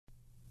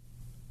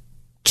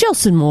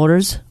Chilson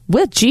Motors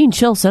with Gene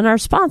Chilson are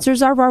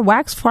sponsors of our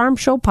Wax Farm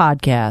Show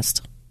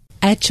podcast.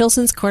 At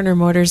Chilson's Corner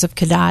Motors of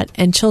Cadott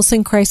and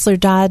Chilson Chrysler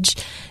Dodge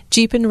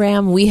Jeep and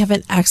Ram, we have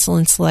an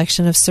excellent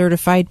selection of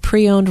certified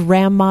pre-owned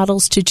Ram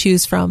models to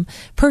choose from.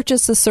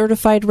 Purchase a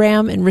certified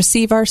Ram and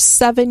receive our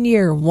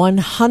 7-year,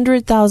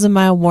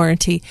 100,000-mile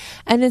warranty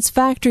and its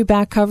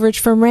factory-back coverage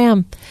from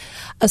Ram.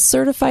 A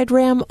certified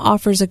Ram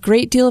offers a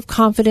great deal of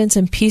confidence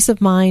and peace of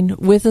mind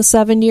with a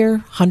 7-year,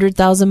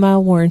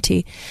 100,000-mile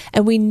warranty.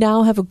 And we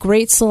now have a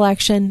great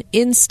selection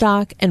in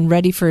stock and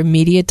ready for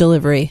immediate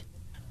delivery.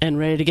 And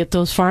ready to get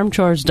those farm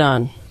chores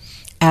done.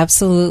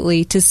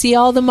 Absolutely. To see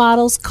all the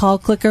models, call,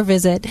 click, or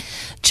visit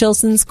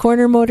Chilson's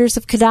Corner Motors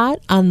of Cadott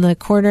on the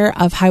corner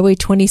of Highway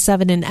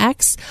 27 and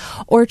X,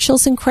 or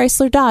Chilson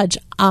Chrysler Dodge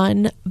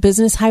on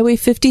Business Highway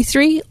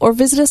 53, or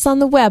visit us on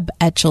the web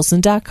at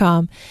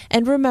chilson.com.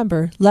 And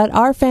remember, let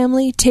our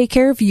family take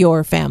care of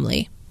your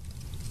family.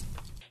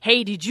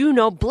 Hey, did you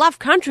know Bluff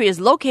Country is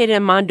located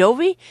in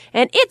Mondovi,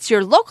 and it's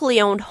your locally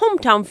owned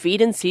hometown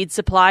feed and seed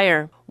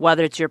supplier?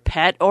 Whether it's your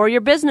pet or your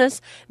business,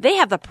 they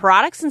have the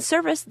products and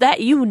service that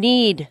you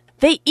need.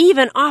 They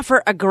even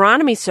offer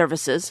agronomy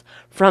services,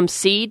 from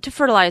seed to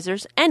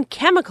fertilizers and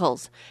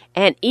chemicals,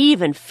 and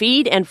even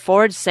feed and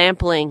forage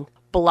sampling.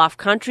 Bluff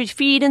Country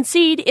Feed and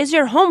Seed is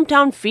your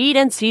hometown feed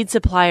and seed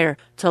supplier.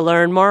 To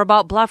learn more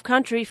about Bluff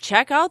Country,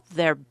 check out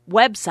their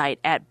website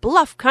at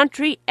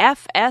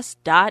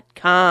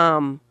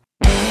bluffcountryfs.com.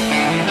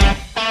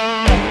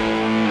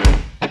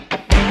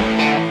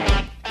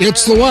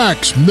 It's the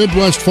Wax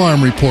Midwest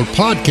Farm Report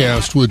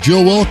podcast with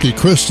Joe Welke,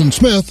 Kristen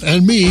Smith,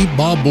 and me,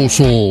 Bob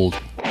Bosold.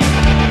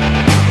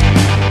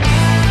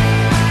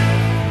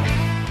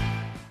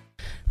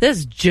 This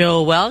is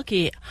Joe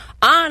Welke.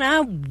 On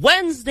a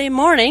Wednesday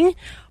morning,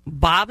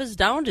 Bob is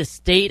down to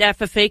State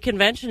FFA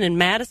Convention in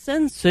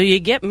Madison, so you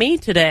get me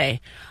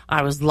today.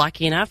 I was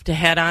lucky enough to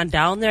head on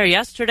down there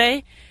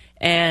yesterday,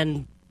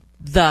 and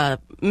the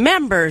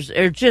members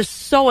are just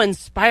so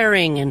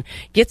inspiring and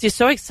gets you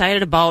so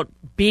excited about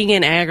being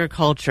in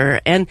agriculture,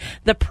 and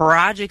the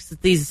projects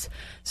that these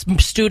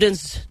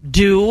students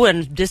do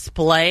and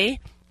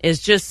display is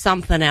just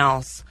something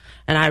else.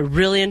 And I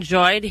really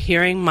enjoyed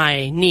hearing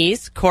my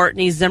niece,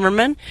 Courtney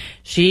Zimmerman.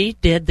 She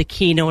did the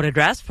keynote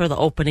address for the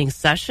opening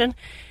session,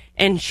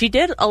 and she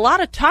did a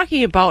lot of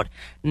talking about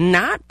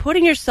not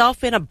putting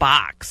yourself in a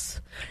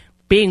box,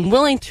 being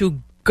willing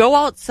to go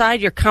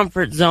outside your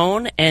comfort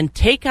zone and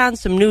take on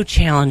some new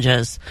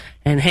challenges.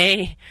 And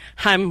hey,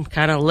 I'm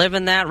kind of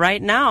living that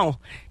right now,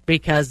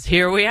 because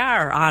here we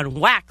are on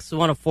Wax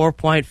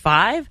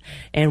 104.5,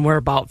 and we're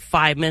about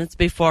 5 minutes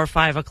before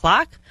 5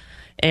 o'clock.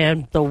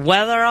 And the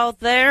weather out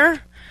there,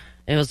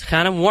 it was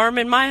kind of warm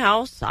in my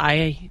house.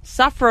 I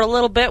suffer a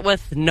little bit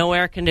with no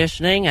air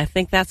conditioning. I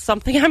think that's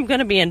something I'm going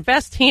to be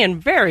investing in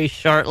very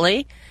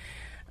shortly.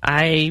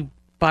 I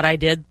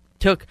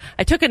took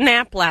a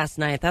nap last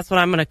night. That's what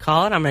I'm going to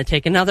call it. I'm going to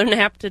take another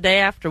nap today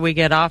after we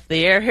get off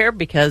the air here,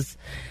 because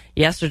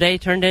yesterday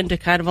turned into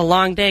kind of a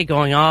long day,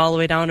 going all the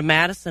way down to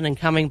Madison and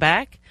coming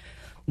back.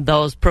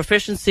 Those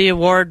Proficiency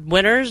Award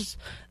winners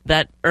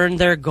that earned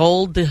their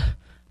gold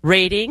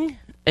rating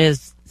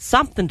is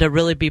something to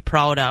really be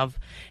proud of.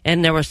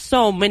 And there were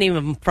so many of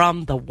them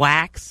from the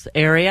Wax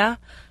area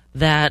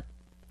that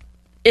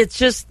it's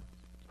just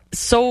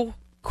so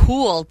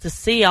cool to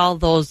see all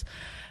those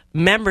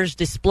members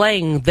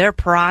displaying their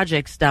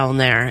projects down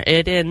there.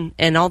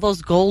 And all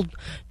those blue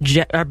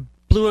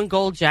and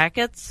gold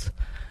jackets,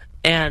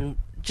 and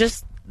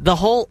just the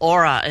whole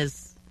aura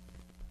is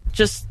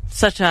just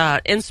such a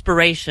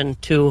inspiration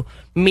to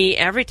me.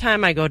 Every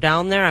time I go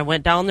down there, I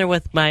went down there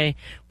with when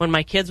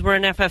my kids were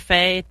in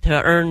FFA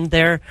to earn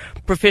their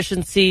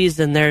proficiencies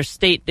and their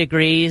state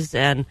degrees.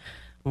 And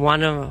my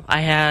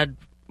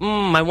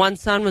one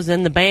son was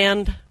in the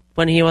band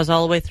when he was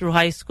all the way through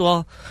high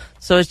school.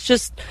 So it's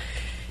just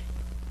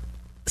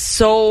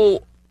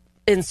so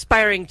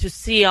inspiring to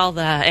see all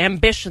the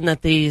ambition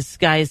that these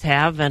guys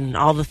have and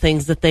all the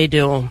things that they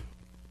do.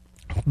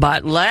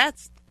 But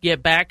let's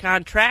get back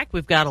on track.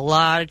 We've got a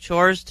lot of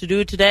chores to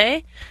do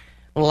today,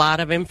 a lot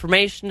of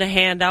information to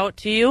hand out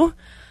to you.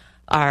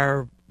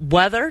 Our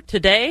weather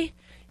today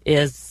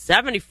is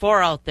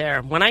 74 out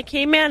there. When I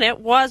came in, it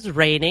was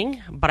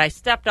raining, but I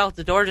stepped out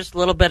the door just a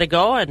little bit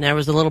ago, and there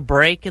was a little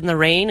break in the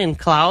rain and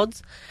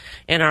clouds,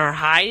 and our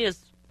high is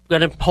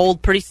going to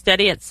hold pretty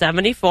steady at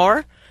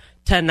 74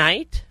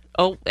 tonight.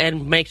 Oh,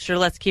 and make sure,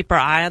 let's keep our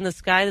eye on the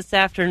sky this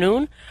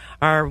afternoon.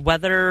 Our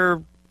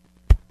weather,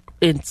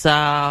 it's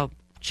a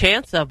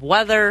chance of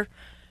weather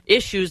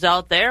issues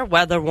out there,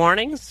 weather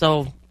warnings,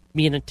 so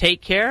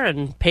take care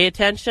and pay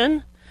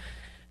attention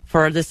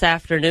for this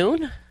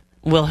afternoon.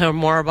 We'll hear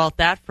more about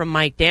that from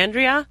Mike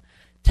Dandria.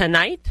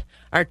 Tonight,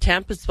 our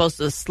temp is supposed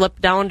to slip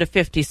down to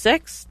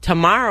 56.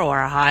 Tomorrow,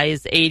 our high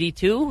is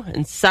 82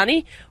 and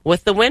sunny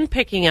with the wind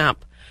picking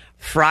up.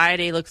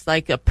 Friday looks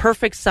like a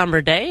perfect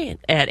summer day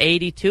at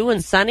 82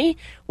 and sunny,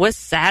 with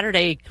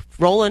Saturday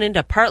rolling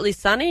into partly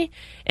sunny,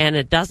 and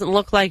it doesn't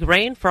look like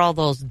rain for all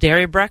those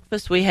dairy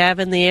breakfasts we have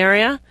in the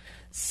area.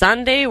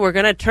 Sunday, we're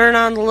going to turn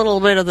on a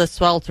little bit of the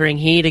sweltering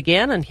heat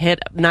again and hit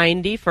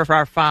 90 for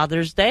our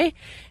Father's Day.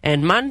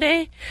 And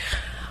Monday,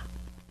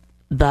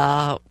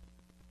 the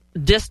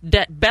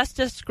best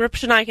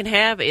description I can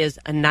have is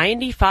a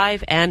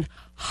 95 and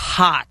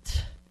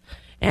hot.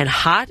 And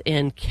hot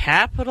in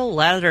capital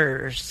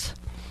letters.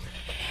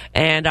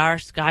 And our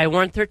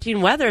Skywarn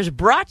 13 weather is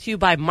brought to you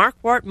by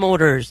Marquardt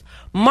Motors.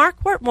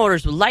 Marquardt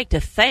Motors would like to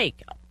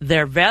thank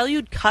their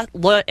valued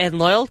and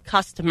loyal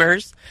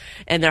customers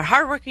and their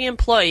hardworking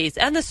employees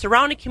and the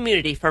surrounding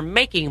community for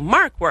making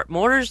Marquardt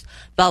Motors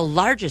the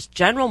largest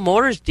General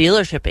Motors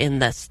dealership in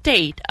the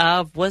state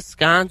of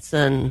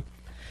Wisconsin.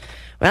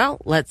 Well,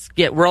 let's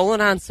get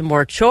rolling on some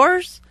more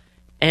chores,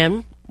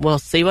 and we'll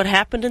see what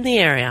happened in the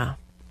area.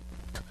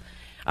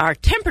 Our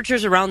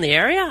temperatures around the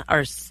area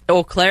are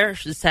Eau Claire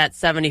is at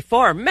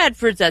 74,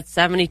 Medford's at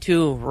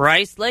 72,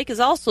 Rice Lake is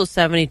also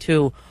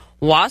 72,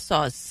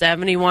 Wausau is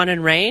 71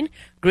 in rain,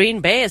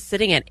 Green Bay is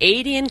sitting at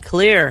 80 and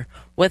clear,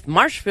 with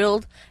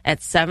Marshfield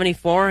at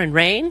 74 in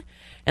rain,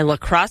 and La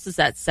Crosse is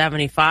at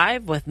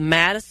 75, with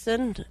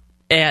Madison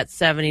at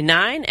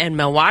 79, and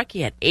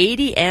Milwaukee at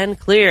 80 and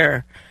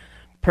clear.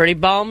 Pretty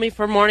balmy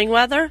for morning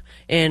weather,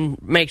 and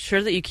make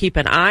sure that you keep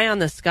an eye on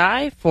the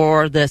sky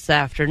for this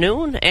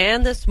afternoon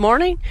and this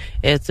morning.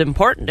 It's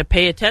important to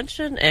pay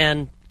attention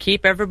and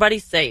keep everybody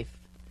safe.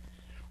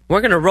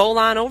 We're going to roll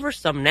on over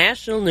some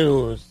national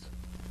news.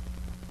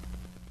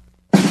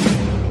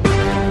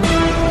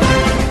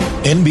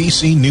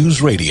 NBC News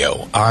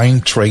Radio,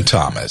 I'm Trey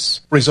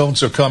Thomas.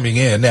 Results are coming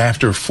in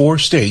after 4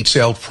 states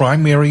held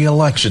primary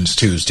elections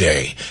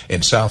Tuesday.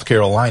 In South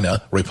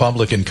Carolina,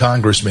 Republican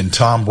Congressman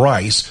Tom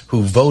Rice,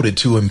 who voted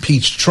to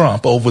impeach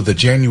Trump over the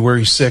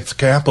January 6th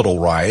Capitol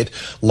riot,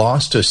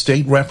 lost to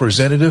State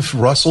Representative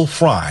Russell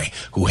Fry,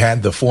 who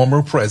had the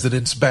former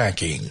president's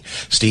backing.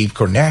 Steve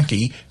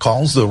Kornacki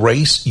calls the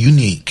race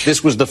unique.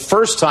 This was the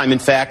first time, in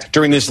fact,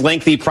 during this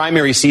lengthy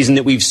primary season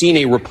that we've seen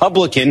a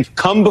Republican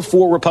come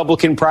before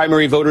Republican primary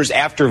voters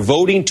after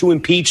voting to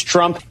impeach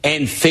Trump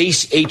and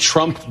face a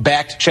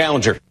Trump-backed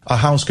challenger. A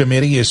House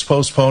committee is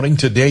postponing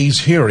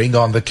today's hearing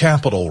on the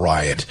Capitol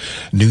riot.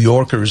 New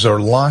Yorkers are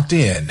locked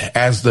in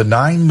as the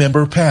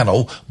 9-member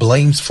panel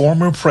blames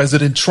former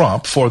President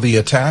Trump for the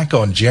attack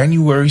on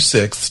January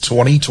 6,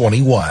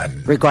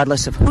 2021.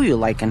 Regardless of who you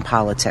like in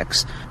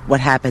politics, what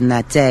happened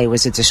that day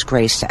was a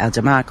disgrace to our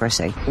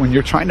democracy. When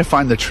you're trying to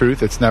find the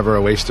truth, it's never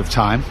a waste of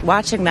time.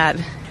 Watching that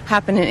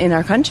happen in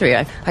our country,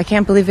 I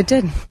can't believe it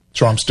did.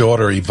 Trump's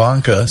daughter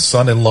Ivanka,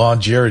 son-in-law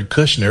Jared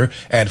Kushner,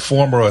 and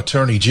former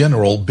Attorney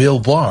General Bill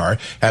Barr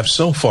have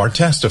so far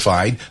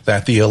testified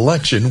that the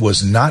election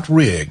was not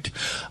rigged.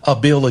 A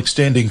bill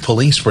extending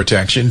police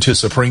protection to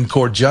Supreme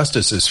Court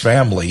justices'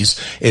 families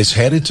is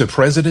headed to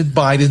President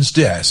Biden's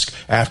desk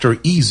after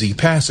easy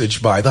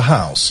passage by the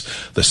House.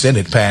 The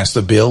Senate passed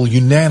the bill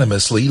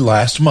unanimously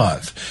last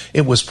month.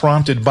 It was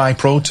prompted by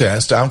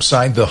protest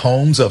outside the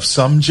homes of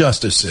some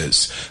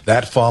justices.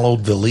 That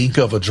followed the leak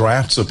of a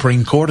draft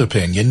Supreme Court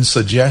opinion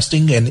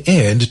suggesting an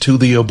end to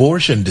the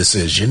abortion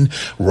decision,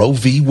 Roe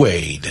v.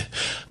 Wade.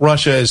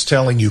 Russia is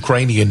telling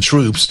Ukrainian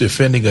troops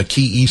defending a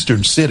key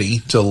eastern city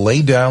to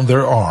lay down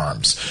their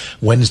arms.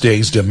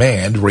 Wednesday's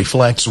demand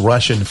reflects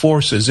Russian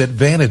forces'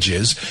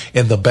 advantages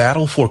in the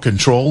battle for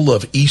control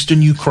of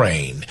eastern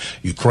Ukraine.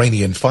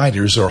 Ukrainian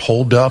fighters are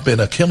holed up in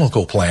a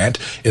chemical plant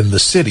in the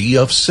city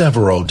of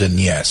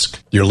Severodonetsk.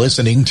 You're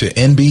listening to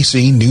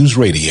NBC News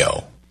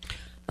Radio.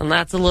 And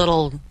that's a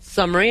little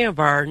summary of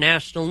our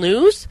national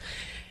news.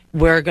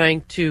 We've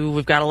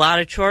got a lot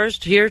of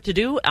chores here to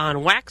do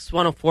on Wax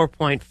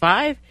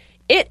 104.5.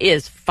 It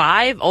is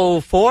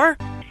 5:04.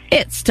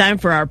 It's time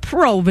for our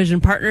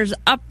ProVision Partners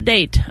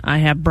update. I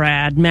have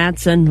Brad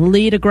Matson,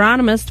 lead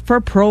agronomist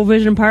for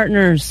ProVision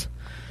Partners.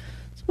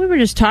 So we were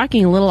just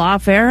talking a little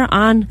off air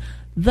on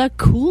the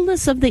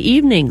coolness of the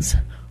evenings.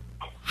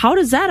 How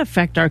does that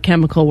affect our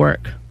chemical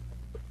work?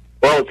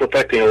 Well, it's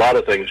affecting a lot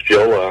of things,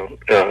 Jill.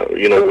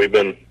 We've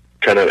been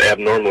kind of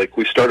abnormally.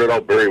 We started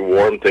out very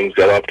warm. Things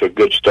got off to a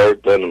good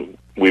start. Then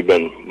we've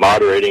been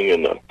moderating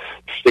in the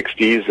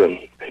 60s and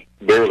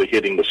barely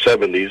hitting the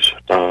 70s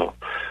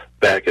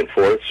back and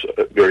forth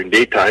during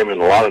daytime,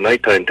 and a lot of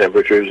nighttime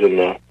temperatures in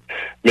the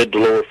mid to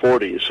lower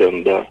 40s.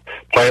 And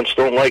plants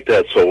don't like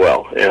that so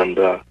well. And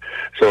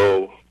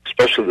so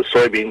especially the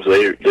soybeans,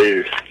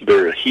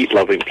 they're a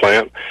heat-loving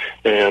plant,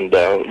 and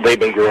they've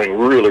been growing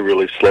really,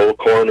 really slow.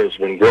 Corn has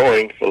been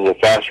growing a little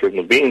faster than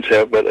the beans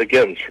have, but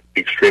again,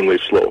 extremely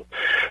slow.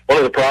 One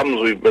of the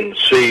problems we've been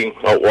seeing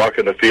out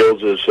walking the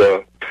fields is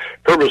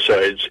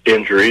herbicides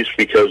injuries.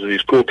 Because of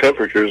these cool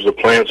temperatures, the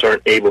plants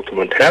aren't able to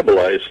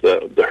metabolize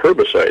the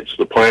herbicides.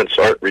 The plants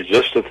aren't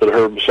resistant to the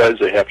herbicides.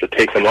 They have to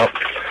take them up,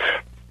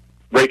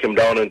 break them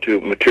down into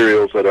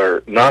materials that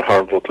are not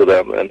harmful to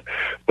them. And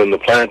when the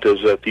plant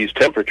is at these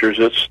temperatures,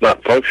 it's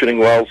not functioning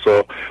well.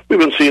 So we've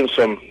been seeing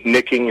some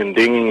nicking and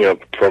dinging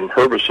from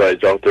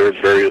herbicides out there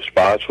in various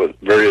spots with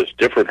various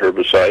different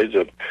herbicides.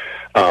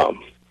 And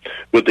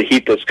with the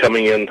heat that's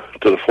coming in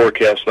to the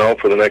forecast now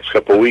for the next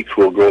couple of weeks,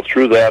 we'll go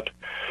through that.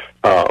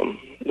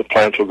 The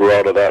plants will grow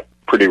out of that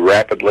pretty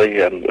rapidly,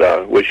 and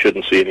we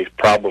shouldn't see any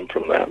problem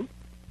from that.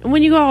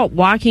 When you go out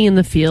walking in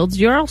the fields,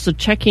 you're also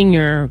checking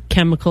your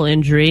chemical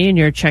injury and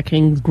you're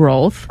checking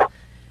growth.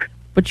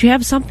 But you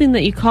have something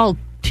that you call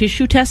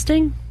tissue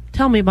testing?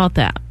 Tell me about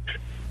that.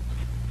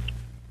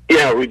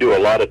 Yeah, we do a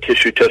lot of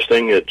tissue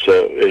testing. It's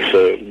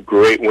a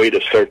great way to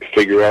start to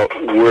figure out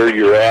where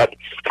you're at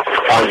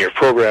on your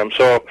program.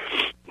 So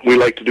we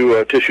like to do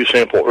a tissue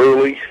sample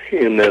early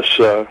in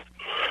this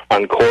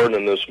on corn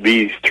in this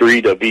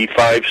V3 to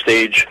V5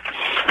 stage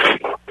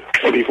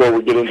before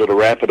we get into the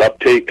rapid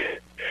uptake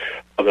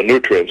of the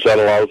nutrients. That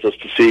allows us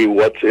to see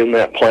what's in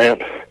that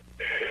plant.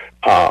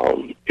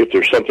 If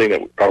there's something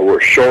that we're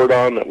short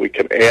on that we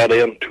can add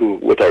into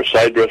with our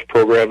side dress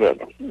program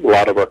that a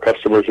lot of our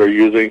customers are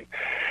using,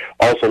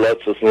 also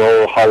lets us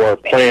know how our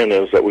plan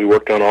is that we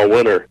worked on all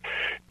winter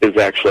is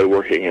actually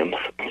working, and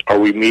are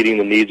we meeting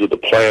the needs of the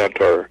plant,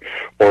 or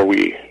are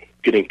we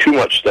getting too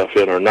much stuff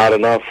in or not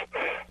enough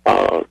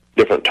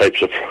different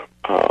types of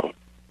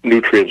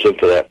nutrients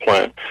into that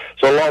plant.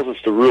 So it allows us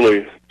to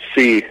really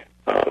see,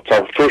 it's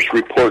our first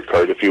report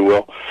card, if you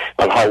will,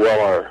 on how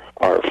well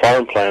our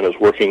farm plan is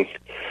working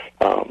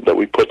that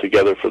we put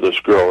together for this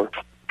grower.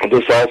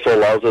 This also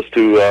allows us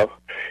to,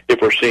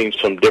 if we're seeing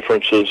some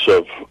differences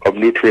of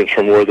nutrients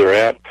from where they're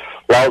at,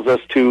 allows us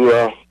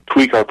to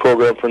tweak our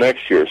program for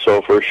next year. So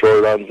if we're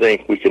short on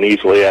zinc, we can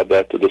easily add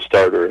that to the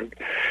starter.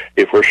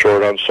 If we're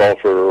short on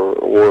sulfur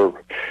or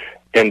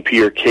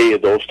NP or K,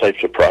 those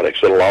types of products,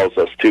 it allows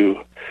us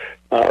to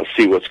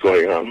see what's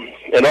going on.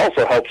 It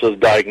also helps us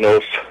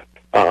diagnose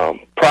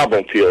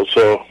problem fields.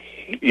 So,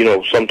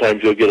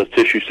 sometimes you'll get a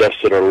tissue test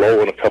that are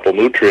low in a couple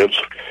nutrients,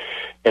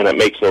 and it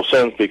makes no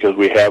sense because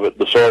we have it.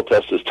 The soil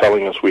test is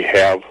telling us we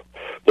have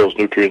those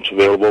nutrients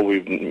available.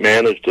 We've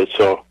managed it.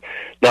 So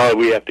now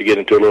we have to get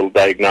into a little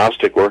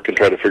diagnostic work and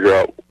try to figure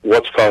out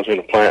what's causing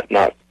the plant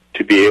not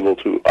to be able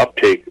to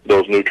uptake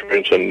those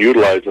nutrients and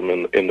utilize them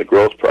in the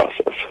growth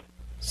process.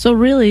 So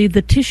really,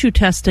 the tissue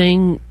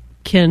testing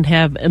can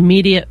have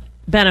immediate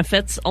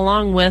benefits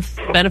along with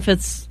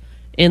benefits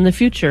in the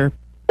future.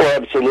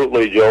 Well,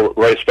 absolutely, Joe.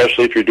 Right,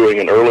 especially if you're doing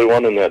an early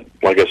one in that,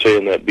 like I say,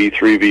 in that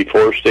B3,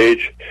 V4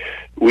 stage,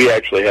 we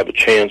actually have a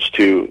chance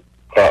to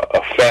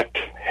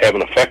have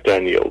an effect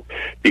on yield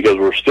because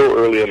we're still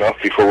early enough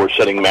before we're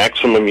setting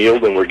maximum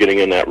yield and we're getting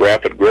in that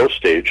rapid growth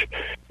stage.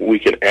 We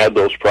can add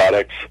those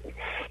products,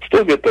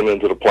 still get them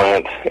into the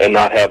plant, and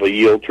not have a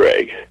yield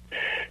drag.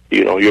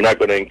 You're not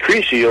going to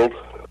increase yield.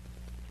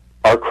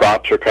 Our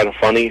crops are kind of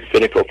funny,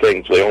 finical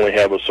things. They only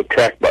have a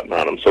subtract button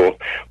on them. So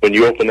when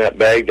you open that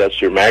bag,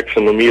 that's your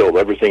maximum yield.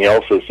 Everything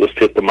else is just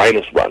hit the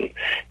minus button.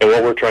 And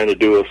what we're trying to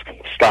do is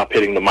stop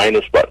hitting the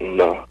minus button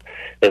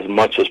as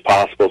much as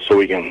possible so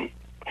we can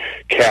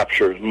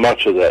capture as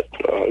much of that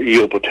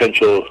yield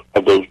potential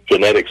of those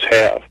genetics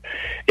have.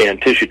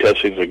 And tissue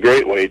testing is a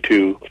great way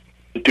to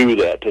do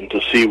that and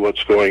to see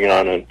what's going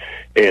on and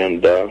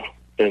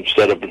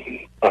instead of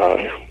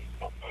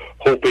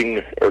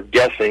hoping or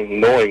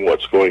guessing, knowing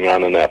what's going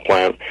on in that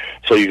plant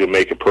so you can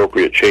make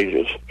appropriate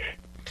changes.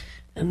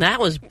 And that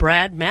was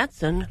Brad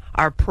Matson,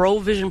 our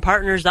ProVision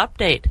Partners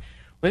update.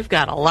 We've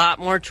got a lot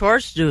more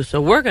chores to do,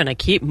 so we're going to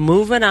keep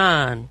moving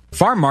on.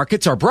 Farm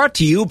markets are brought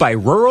to you by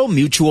Rural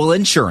Mutual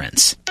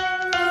Insurance.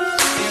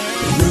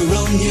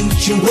 Rural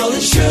Mutual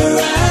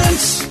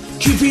Insurance,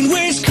 keeping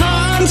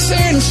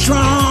Wisconsin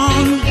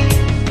strong.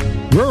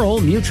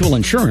 Rural Mutual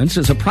Insurance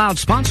is a proud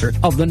sponsor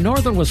of the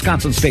Northern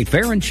Wisconsin State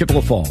Fair in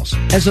Chippewa Falls.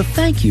 As a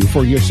thank you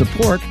for your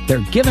support, they're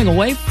giving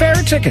away fair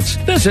tickets.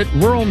 Visit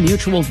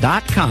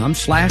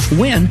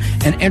ruralmutual.com/win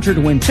and enter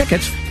to win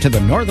tickets to the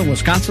Northern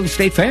Wisconsin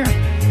State Fair.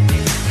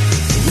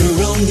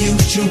 Rural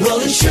Mutual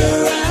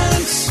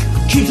Insurance,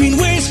 keeping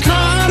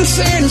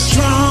Wisconsin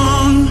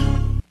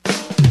strong.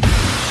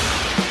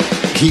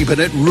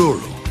 Keeping it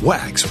rural.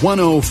 Wax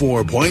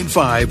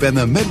 104.5 and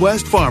the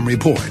Midwest Farm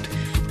Report.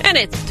 And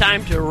it's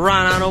time to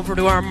run on over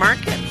to our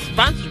market,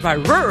 sponsored by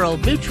Rural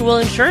Mutual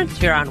Insurance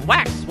here on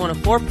Wax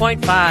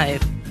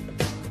 104.5.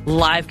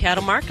 Live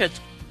cattle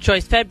markets.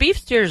 Choice-fed beef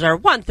steers are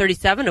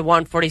 $137 to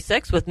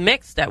 $146 with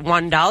mixed at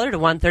 $1 to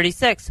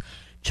 $136.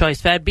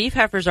 Choice-fed beef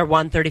heifers are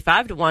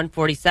 $135 to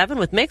 $147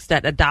 with mixed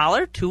at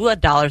 $1 to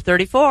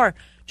 $1.34.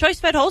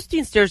 Choice-fed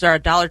Holstein steers are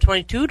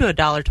 $1.22 to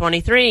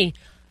 $1.23.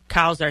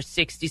 Cows are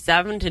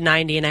 67 to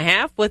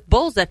 90.5 with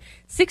bulls at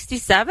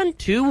 67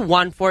 to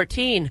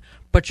 114.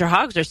 Butcher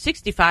hogs are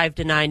 65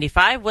 to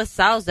 95 with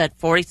sows at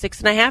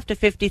 46.5 to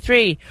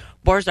 53.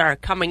 Boars are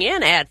coming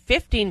in at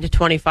 15 to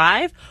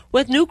 25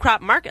 with new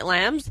crop market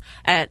lambs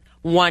at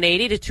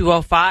 180 to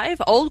 205.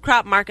 Old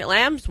crop market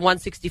lambs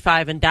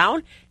 165 and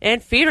down,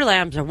 and feeder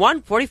lambs are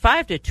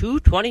 145 to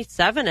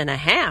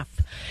 227.5.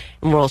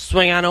 And we'll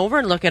swing on over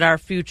and look at our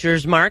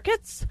futures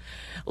markets.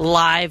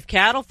 Live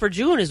cattle for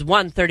June is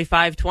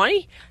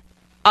 $135.20,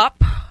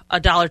 up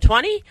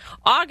 $1.20.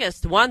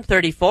 August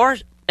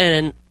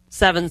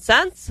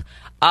 $134.07,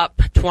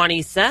 up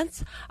 20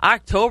 cents.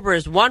 October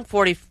is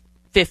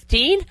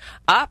 $140.15,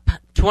 up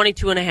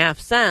 22.5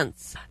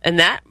 cents. And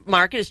that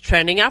market is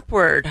trending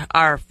upward.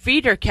 Our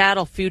feeder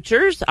cattle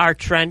futures are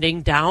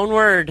trending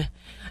downward.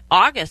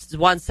 August is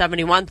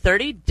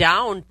 171.30,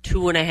 down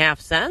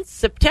 2.5 cents.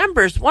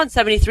 September's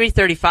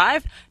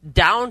 173.35,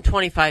 down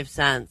 25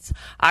 cents.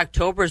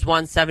 October's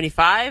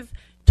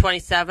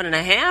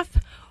 175.27.5,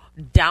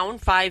 down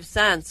 5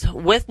 cents.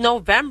 With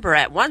November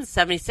at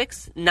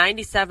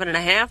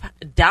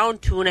 176.97.5, down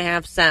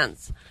 2.5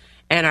 cents.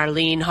 And our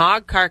lean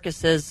hog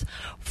carcasses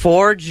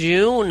for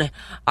June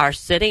are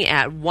sitting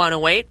at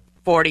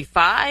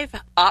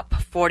 108.45, up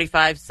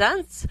 45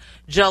 cents.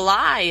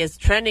 July is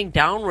trending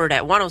downward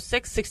at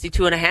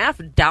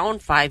 106.62.5, down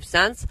 5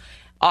 cents.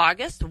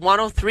 August,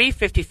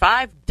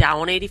 103.55,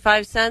 down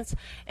 85 cents.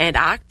 And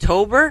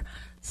October,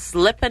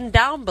 slipping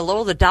down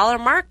below the dollar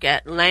mark,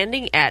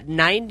 landing at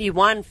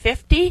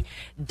 91.50,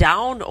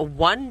 down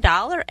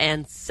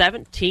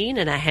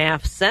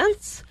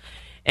 $1.17.5.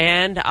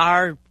 And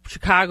our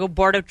Chicago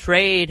Board of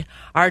Trade,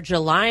 our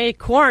July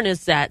corn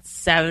is at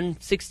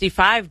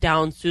 $7.65,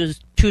 down 2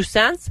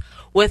 cents,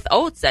 with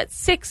oats at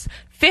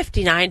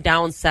 $6.59,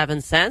 down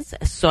 7 cents.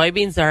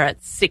 Soybeans are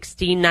at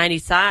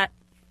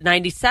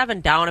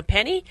 $16.97, down a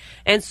penny,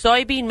 and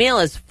soybean meal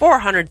is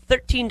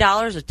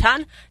 $413 a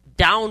ton,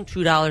 down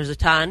 $2 a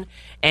ton,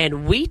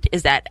 and wheat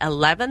is at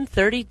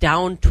 $11.30,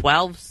 down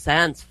 12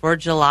 cents for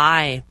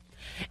July.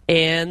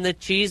 In the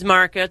cheese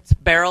markets,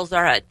 barrels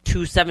are at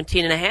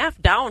 $2.17.5,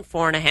 down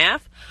 4.5.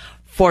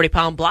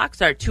 40-pound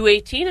blocks are at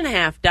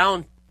 $2.18.5,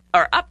 down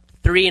or up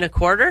 3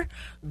 1/4.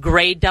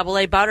 Grade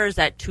AA butter is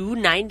at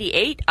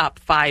 $2.98, up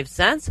 5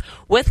 cents.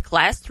 With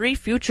Class 3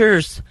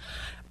 futures,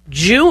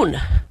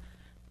 June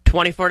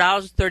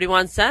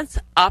 $24.31,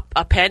 up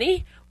a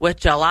penny. With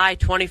July,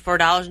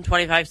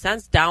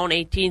 $24.25, down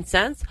 18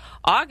 cents.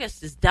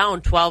 August is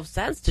down 12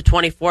 cents to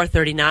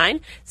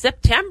 $24.39.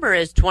 September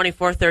is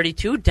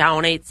 $24.32,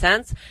 down 8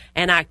 cents.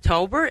 And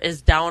October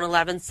is down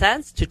 11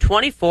 cents to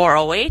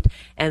 $24.08.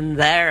 And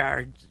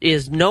there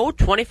is no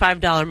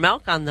 $25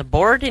 milk on the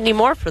board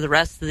anymore for the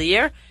rest of the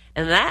year.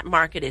 And that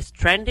market is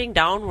trending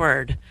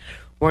downward.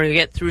 We're going to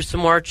get through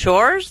some more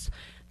chores,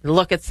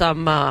 look at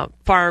some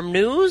farm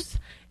news.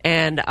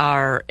 And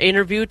our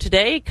interview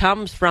today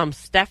comes from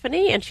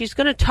Stephanie, and she's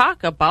going to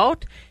talk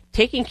about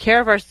taking care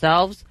of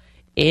ourselves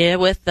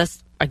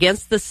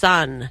against the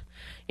sun.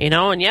 You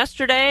know, and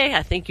yesterday,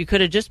 I think you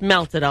could have just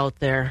melted out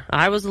there.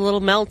 I was a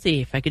little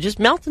melty. If I could just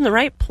melt in the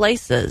right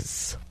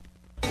places.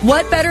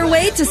 What better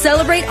way to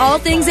celebrate all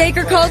things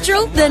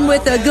agricultural than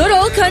with a good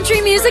old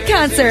country music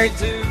concert?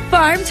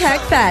 Farm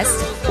Tech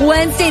Fest,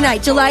 Wednesday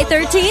night, July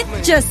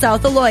 13th, just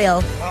south of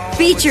Loyal.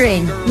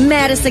 Featuring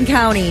Madison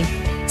County,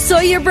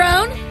 Sawyer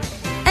Brown,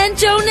 and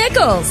Joe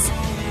Nichols.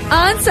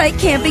 On-site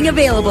camping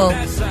available.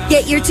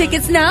 Get your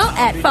tickets now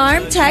at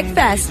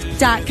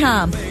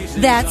farmtechfest.com.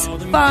 That's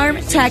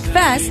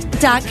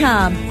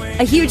farmtechfest.com.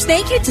 A huge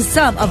thank you to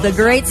some of the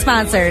great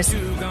sponsors.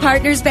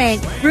 Partners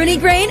Bank, Rooney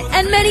Grain,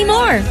 and many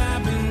more.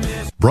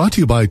 Brought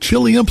to you by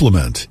Chili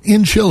Implement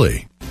in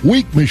Chile.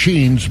 Weak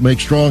machines make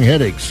strong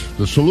headaches.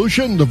 The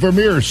solution? The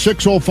Vermeer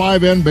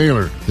 605N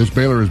baler. This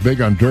baler is big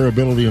on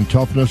durability and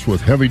toughness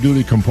with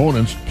heavy-duty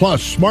components,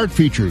 plus smart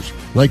features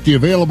like the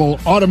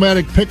available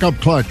automatic pickup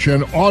clutch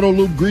and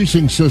auto-lube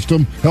greasing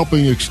system,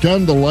 helping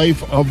extend the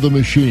life of the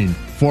machine.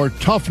 For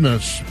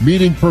toughness,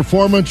 meeting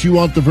performance, you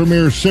want the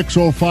Vermeer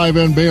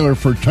 605N baler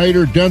for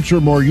tighter, denser,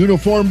 more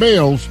uniform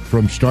bales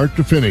from start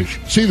to finish.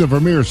 See the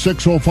Vermeer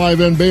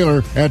 605N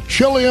baler at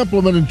Chili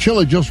Implement in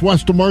Chile, just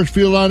west of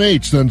Marshfield on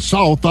H, then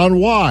south on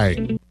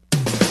Y.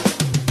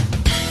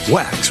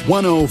 Wax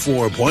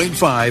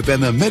 104.5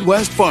 and the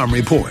Midwest Farm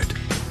Report.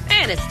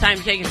 And it's time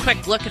to take a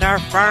quick look at our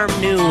farm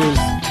news.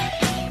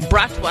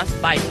 Brought to us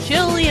by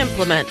Chili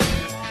Implement.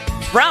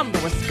 From the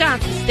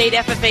Wisconsin State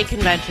FFA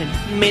Convention,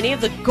 many of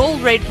the Gold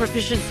Raid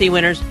Proficiency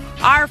winners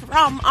are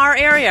from our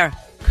area.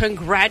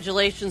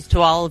 Congratulations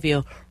to all of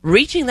you.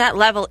 Reaching that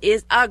level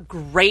is a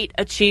great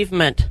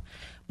achievement.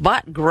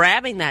 But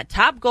grabbing that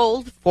top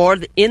gold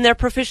in their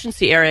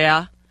proficiency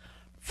area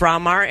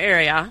from our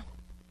area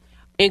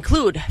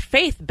include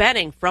Faith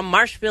Benning from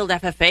Marshfield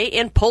FFA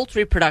in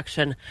poultry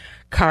production,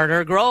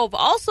 Carter Grove,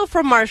 also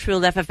from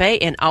Marshfield FFA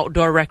in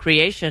outdoor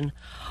recreation,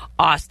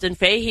 Austin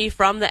Fahey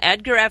from the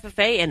Edgar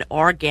FFA in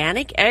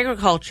organic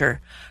agriculture,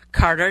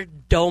 Carter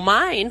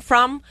Domine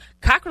from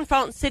Cochrane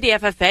Fountain City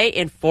FFA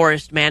in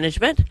forest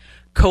management,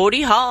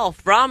 Cody Hall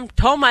from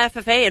Toma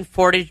FFA in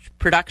forage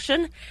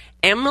production,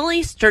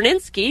 Emily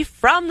Sterninsky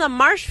from the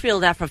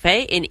Marshfield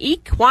FFA in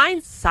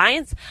equine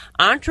science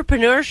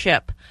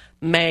entrepreneurship,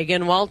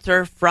 Megan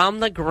Walter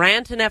from the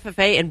Granton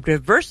FFA in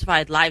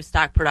diversified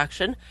livestock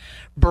production,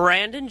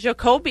 Brandon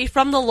Jacoby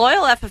from the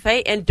Loyal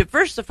FFA in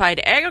diversified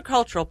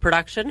agricultural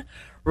production,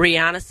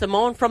 Rihanna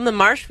Simone from the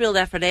Marshfield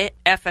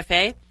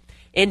FFA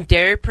in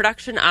dairy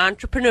production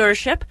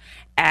entrepreneurship,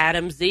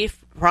 Adam Z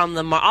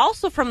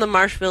also from the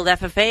Marshfield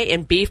FFA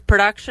in beef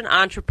production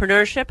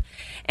entrepreneurship,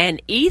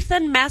 and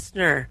Ethan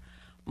Messner,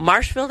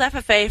 Marshfield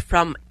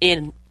FFA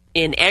in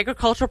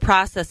agricultural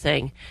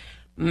processing.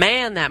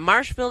 Man, that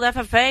Marshfield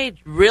FFA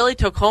really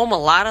took home a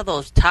lot of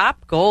those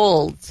top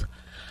golds.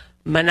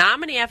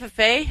 Menominee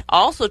FFA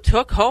also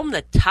took home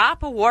the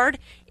top award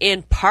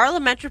in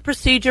parliamentary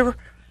procedure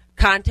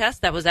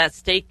contest that was at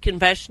state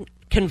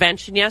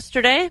convention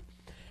yesterday.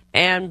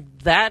 And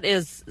that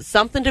is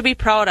something to be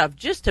proud of.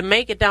 Just to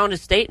make it down to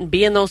state and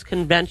be in those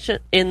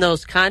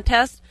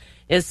contests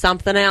is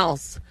something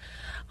else.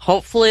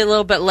 Hopefully a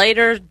little bit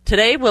later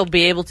today we'll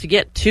be able to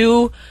get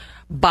to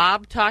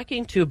Bob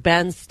talking to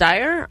Ben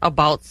Steyer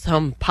about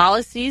some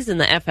policies in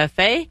the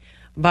FFA.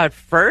 But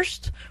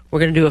first, we're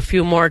going to do a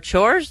few more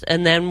chores,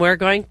 and then we're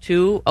going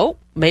to,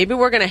 maybe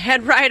we're going to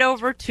head right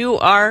over to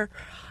our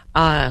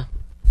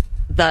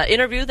the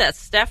interview that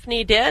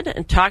Stephanie did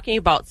and talking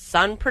about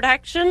sun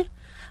protection.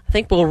 I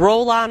think we'll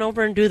roll on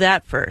over and do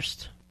that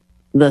first.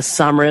 The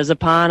summer is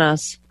upon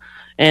us,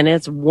 and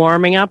it's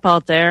warming up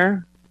out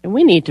there, and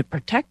we need to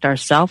protect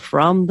ourselves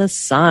from the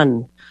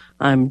sun.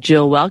 I'm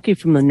Jill Welke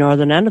from the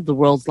northern end of the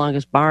world's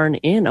longest barn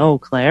in Eau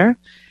Claire,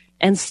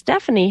 and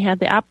Stephanie had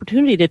the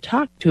opportunity to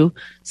talk to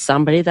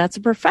somebody that's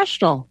a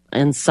professional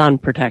in sun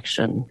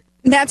protection.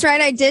 That's right,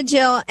 I did,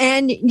 Jill.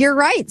 And you're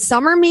right.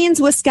 Summer means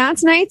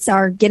Wisconsinites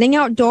are getting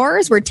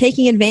outdoors. We're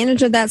taking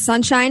advantage of that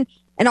sunshine.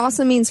 It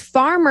also means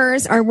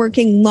farmers are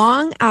working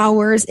long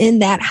hours in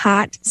that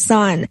hot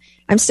sun.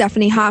 I'm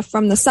Stephanie Hoff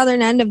from the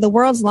southern end of the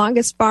world's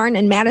longest barn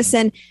in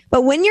Madison.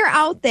 But when you're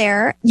out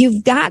there,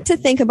 you've got to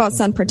think about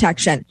sun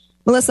protection.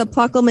 Melissa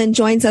Pluckelman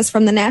joins us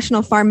from the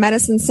National Farm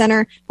Medicine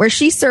Center, where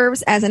she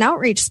serves as an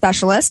outreach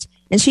specialist.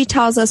 And she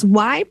tells us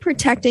why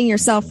protecting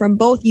yourself from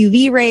both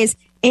UV rays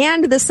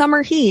and the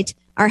summer heat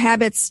are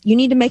habits you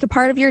need to make a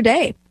part of your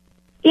day.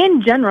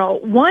 In general,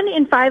 1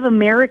 in 5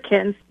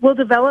 Americans will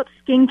develop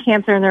skin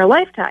cancer in their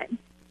lifetime.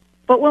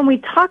 But when we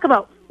talk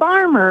about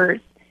farmers,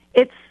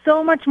 it's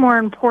so much more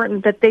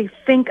important that they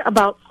think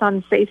about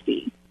sun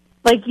safety.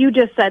 Like you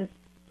just said,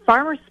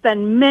 farmers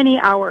spend many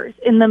hours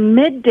in the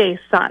midday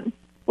sun,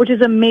 which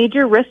is a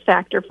major risk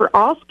factor for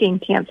all skin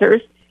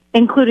cancers,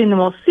 including the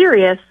most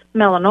serious,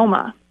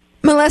 melanoma.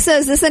 Melissa,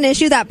 is this an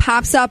issue that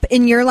pops up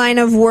in your line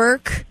of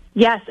work?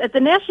 Yes, at the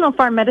National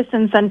Farm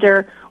Medicine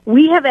Center,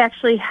 we have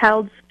actually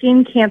held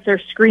skin cancer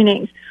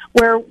screenings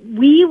where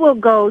we will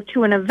go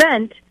to an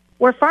event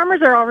where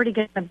farmers are already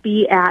going to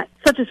be at,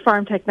 such as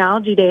Farm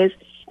Technology Days,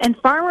 and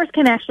farmers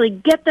can actually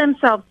get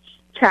themselves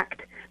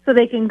checked. So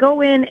they can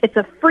go in, it's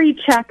a free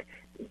check.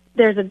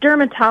 There's a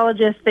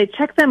dermatologist, they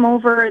check them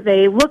over,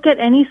 they look at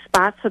any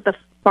spots that the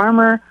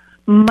farmer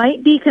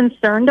might be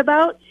concerned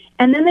about,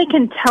 and then they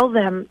can tell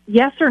them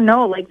yes or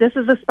no, like this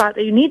is a spot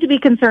that you need to be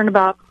concerned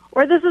about,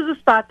 or this is a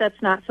spot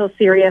that's not so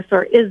serious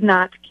or is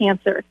not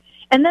cancer.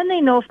 And then they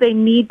know if they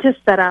need to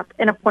set up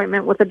an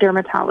appointment with a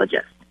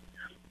dermatologist.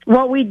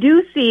 What we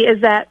do see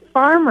is that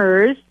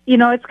farmers,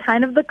 it's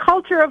kind of the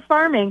culture of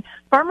farming.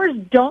 Farmers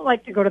don't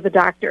like to go to the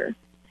doctor.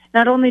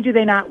 Not only do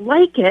they not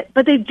like it,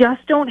 but they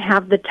just don't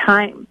have the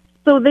time.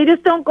 So they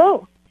just don't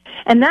go.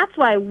 And that's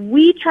why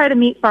we try to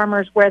meet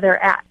farmers where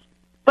they're at.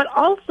 But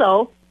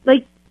also,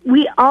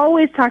 we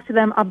always talk to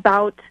them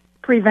about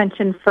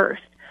prevention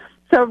first.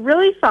 So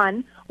really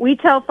fun. We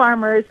tell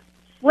farmers,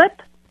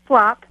 slip,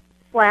 flop,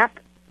 flap,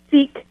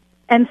 seek,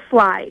 and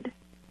slide.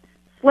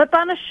 Slip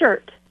on a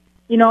shirt.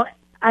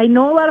 I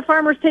know a lot of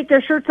farmers take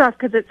their shirts off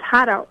because it's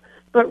hot out,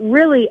 but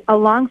really a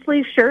long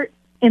sleeve shirt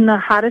in the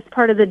hottest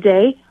part of the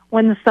day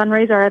when the sun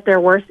rays are at their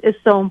worst is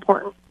so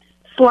important.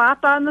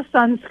 Slop on the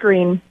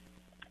sunscreen.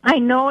 I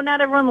know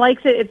not everyone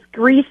likes it. It's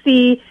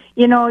greasy.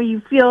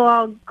 You feel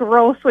all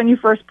gross when you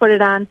first put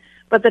it on,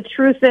 but the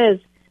truth is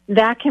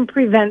that can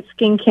prevent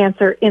skin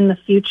cancer in the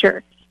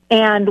future.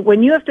 And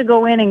when you have to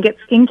go in and get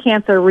skin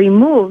cancer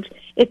removed,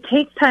 it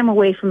takes time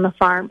away from the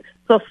farm.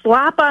 So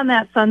slop on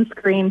that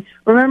sunscreen.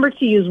 Remember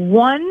to use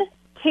 1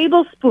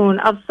 tablespoon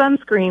of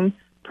sunscreen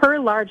per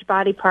large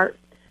body part.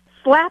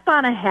 Slap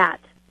on a hat.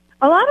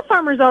 A lot of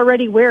farmers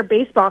already wear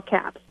baseball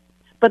caps,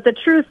 but the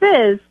truth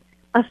is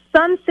a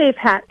sun-safe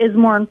hat is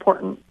more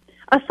important.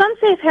 A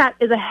sun-safe hat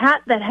is a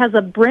hat that has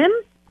a brim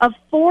of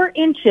 4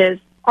 inches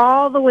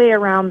all the way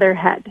around their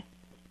head.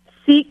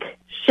 Seek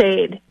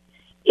shade.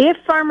 If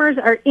farmers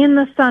are in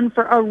the sun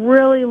for a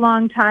really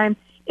long time,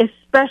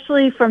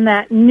 especially from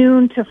that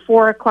noon to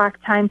 4 o'clock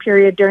time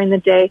period during the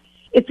day,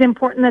 it's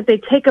important that they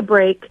take a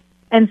break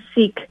and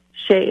seek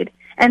shade.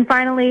 And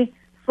finally,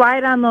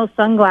 slide on those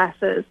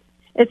sunglasses.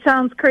 It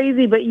sounds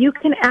crazy, but you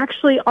can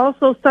actually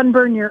also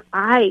sunburn your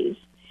eyes.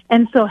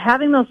 And so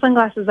having those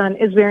sunglasses on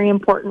is very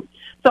important.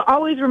 So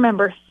always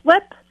remember,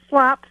 slip,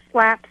 slop,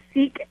 slap,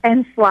 seek,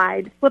 and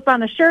slide. Slip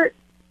on a shirt,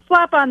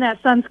 slap on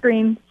that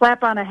sunscreen,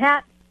 slap on a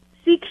hat,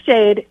 seek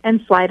shade,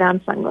 and slide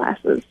on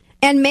sunglasses.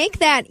 And make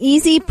that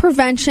easy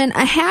prevention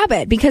a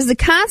habit, because the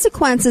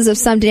consequences of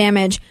sun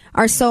damage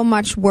are so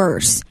much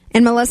worse.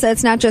 And Melissa,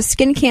 it's not just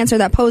skin cancer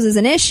that poses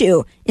an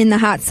issue in the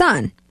hot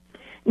sun.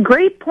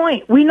 Great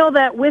point. We know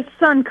that with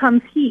sun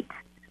comes heat,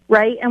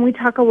 right? And we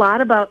talk a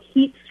lot about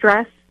heat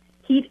stress,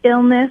 heat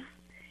illness.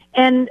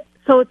 And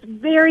so it's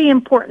very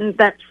important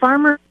that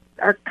farmers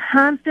are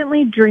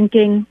constantly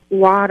drinking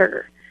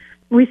water.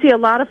 We see a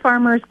lot of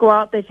farmers go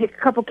out, they take a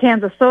couple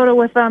cans of soda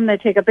with them, they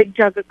take a big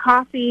jug of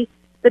coffee.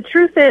 The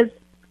truth is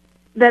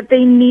that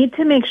they need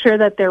to make sure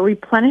that they're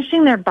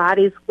replenishing their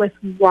bodies with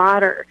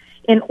water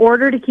in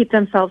order to keep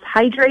themselves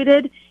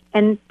hydrated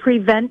and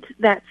prevent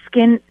that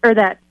skin or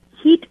that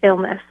heat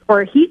illness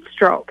or heat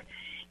stroke.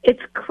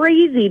 It's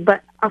crazy,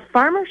 but a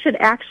farmer should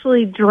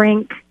actually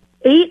drink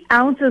 8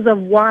 ounces of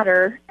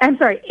water. I'm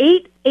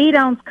sorry,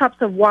 8-ounce cups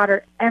of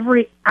water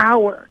every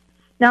hour.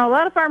 Now, a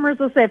lot of farmers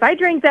will say, if I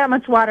drank that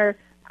much water,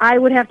 I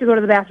would have to go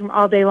to the bathroom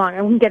all day long.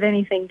 I wouldn't get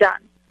anything done.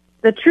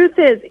 The truth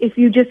is, if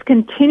you just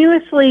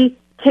continuously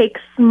take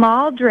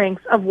small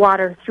drinks of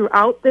water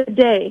throughout the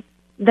day,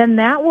 then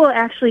that will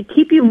actually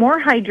keep you more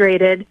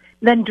hydrated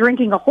than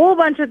drinking a whole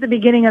bunch at the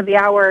beginning of the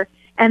hour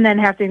and then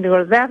having to go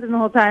to the bathroom the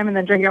whole time and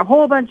then drinking a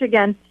whole bunch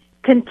again.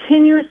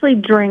 Continuously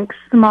drink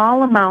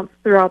small amounts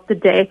throughout the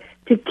day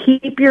to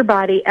keep your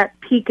body at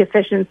peak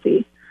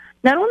efficiency.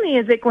 Not only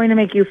is it going to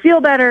make you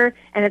feel better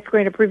and it's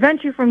going to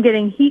prevent you from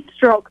getting heat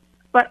stroke,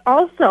 but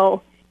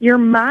also your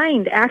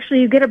mind,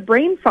 actually you get a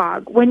brain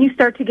fog when you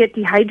start to get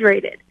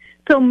dehydrated.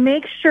 So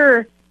make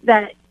sure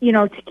that,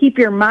 to keep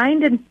your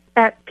mind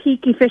at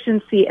peak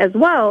efficiency as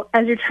well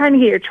as you're trying to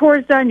get your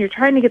chores done, you're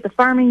trying to get the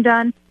farming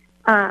done,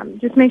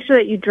 just make sure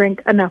that you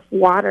drink enough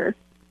water.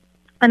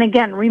 And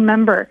again,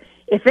 remember,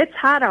 if it's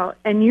hot out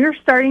and you're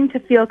starting to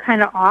feel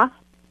kind of off,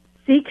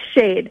 seek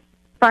shade.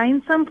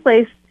 Find some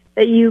place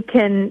that you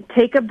can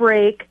take a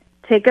break,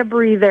 take a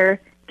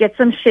breather, get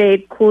some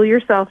shade, cool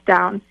yourself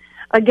down.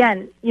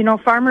 Again,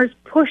 farmers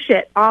push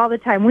it all the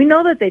time. We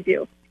know that they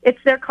do.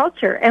 It's their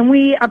culture, and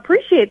we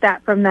appreciate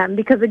that from them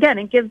because, again,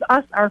 it gives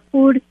us our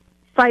food,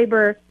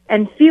 fiber,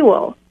 and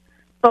fuel.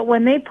 But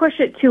when they push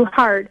it too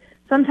hard,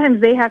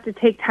 sometimes they have to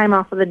take time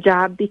off of the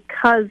job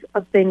because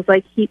of things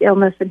like heat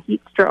illness and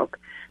heat stroke.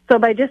 So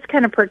by just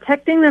kind of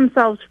protecting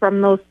themselves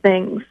from those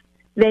things,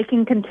 they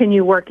can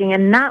continue working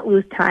and not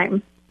lose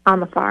time on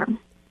the farm.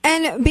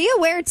 And be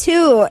aware,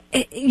 too,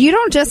 you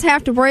don't just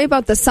have to worry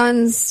about the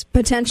sun's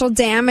potential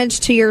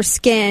damage to your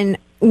skin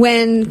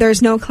when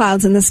there's no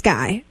clouds in the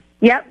sky.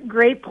 Yep,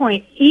 great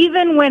point.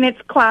 Even when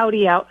it's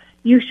cloudy out,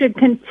 you should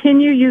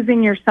continue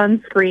using your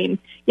sunscreen.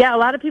 Yeah, a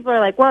lot of people are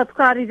like, well, it's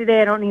cloudy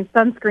today, I don't need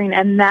sunscreen.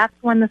 And that's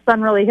when the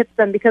sun really hits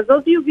them because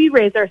those UV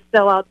rays are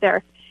still out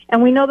there.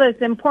 And we know that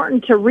it's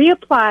important to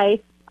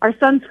reapply our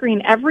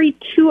sunscreen every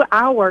 2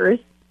 hours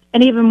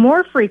and even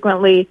more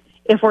frequently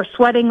if we're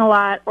sweating a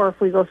lot or if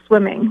we go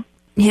swimming.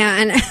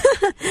 Yeah, and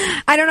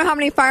I don't know how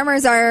many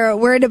farmers are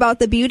worried about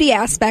the beauty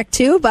aspect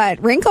too,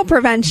 but wrinkle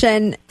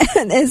prevention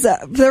is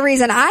the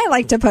reason I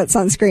like to put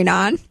sunscreen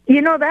on.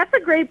 That's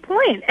a great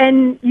point.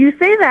 And you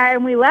say that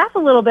and we laugh a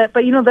little bit,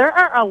 but there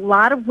are a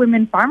lot of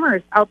women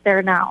farmers out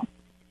there now.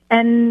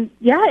 And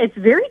yeah, it's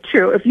very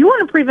true. If you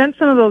want to prevent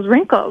some of those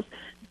wrinkles,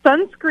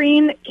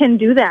 sunscreen can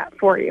do that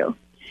for you.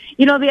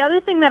 The other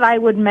thing that I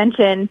would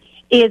mention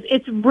is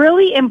it's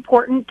really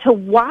important to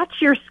watch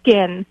your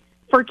skin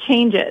for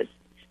changes.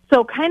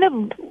 So kind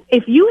of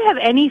if you have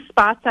any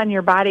spots on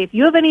your body, if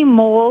you have any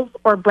moles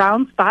or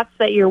brown spots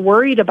that you're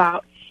worried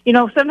about,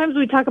 sometimes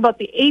we talk about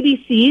the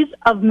ABCs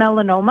of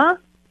melanoma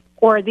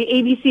or the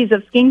ABCs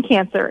of skin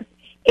cancer.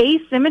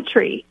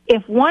 Asymmetry.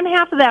 If one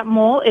half of that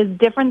mole is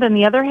different than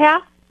the other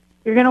half,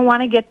 you're going to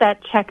want to get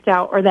that checked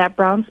out or that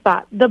brown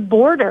spot. The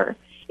border.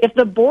 If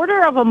the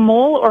border of a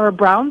mole or a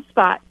brown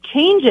spot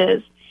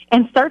changes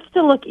and starts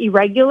to look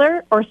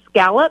irregular or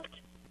scalloped,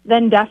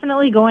 then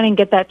definitely go in and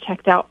get that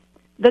checked out.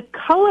 The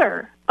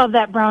color of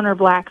that brown or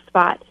black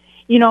spot,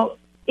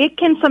 it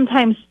can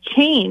sometimes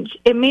change.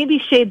 It may be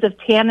shades of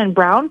tan and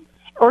brown,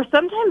 or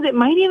sometimes it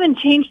might even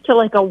change to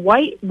like a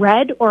white,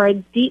 red, or a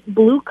deep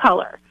blue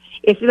color.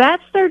 If that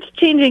starts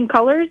changing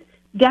colors,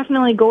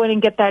 definitely go in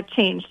and get that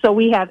changed. So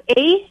we have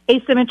A,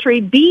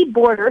 asymmetry, B,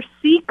 border,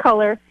 C,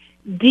 color,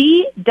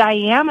 D,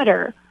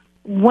 diameter.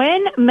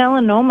 When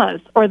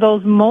melanomas or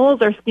those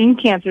moles or skin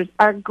cancers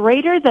are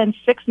greater than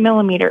 6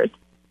 millimeters,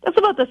 that's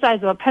about the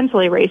size of a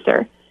pencil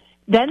eraser,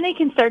 then they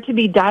can start to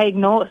be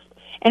diagnosed.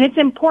 And it's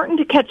important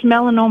to catch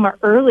melanoma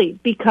early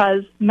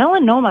because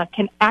melanoma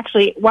can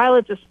actually, while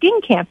it's a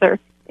skin cancer,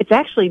 it's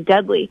actually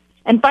deadly.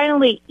 And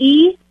finally,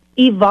 E,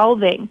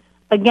 evolving.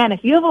 Again, if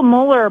you have a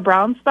mole or a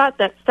brown spot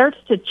that starts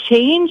to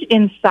change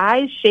in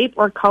size, shape,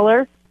 or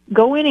color,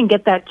 go in and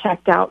get that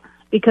checked out.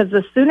 Because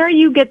the sooner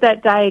you get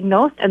that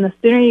diagnosed and the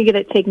sooner you get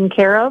it taken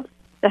care of,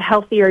 the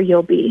healthier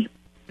you'll be.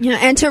 Yeah,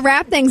 and to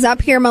wrap things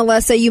up here,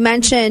 Melissa, you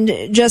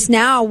mentioned just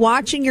now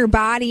watching your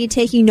body,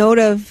 taking note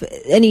of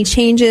any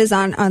changes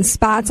on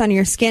spots on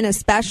your skin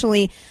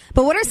especially.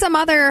 But what are some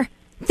other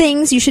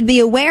things you should be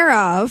aware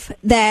of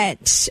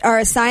that are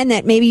a sign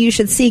that maybe you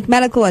should seek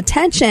medical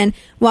attention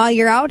while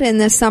you're out in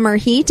the summer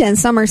heat and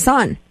summer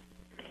sun?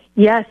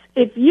 Yes,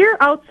 if you're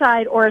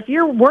outside or if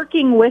you're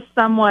working with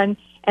someone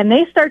and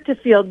they start to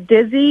feel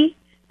dizzy,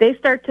 they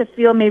start to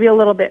feel maybe a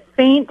little bit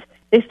faint,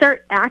 they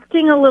start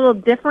acting a little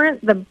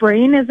different, the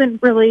brain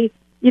isn't really,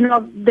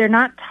 they're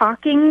not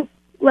talking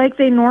like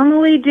they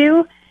normally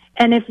do,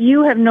 and if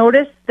you have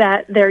noticed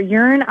that their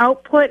urine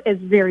output is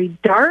very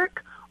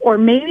dark or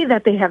maybe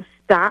that they have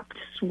stopped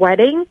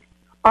sweating,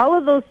 all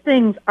of those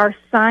things are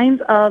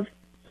signs of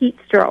heat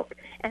stroke.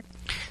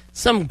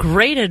 Some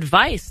great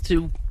advice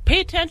to pay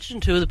attention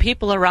to the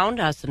people around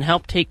us and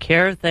help take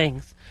care of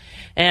things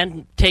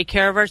and take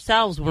care of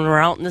ourselves when we're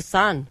out in the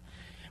sun.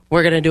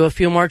 We're going to do a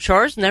few more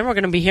chores, and then we're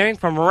going to be hearing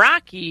from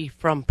Rocky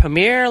from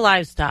Premier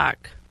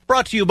Livestock.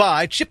 Brought to you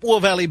by Chippewa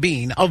Valley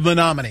Bean of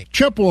Menominee.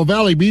 Chippewa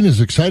Valley Bean is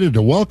excited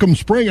to welcome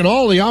spring and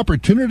all the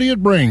opportunity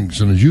it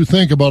brings. And as you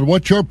think about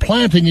what you're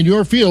planting in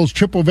your fields,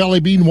 Chippewa Valley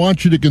Bean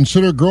wants you to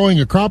consider growing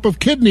a crop of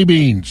kidney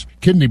beans.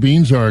 Kidney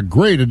beans are a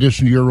great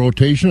addition to your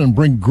rotation and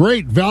bring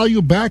great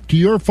value back to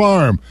your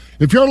farm.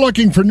 If you're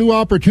looking for new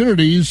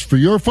opportunities for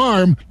your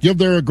farm, give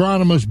their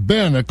agronomist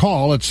Ben a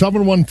call at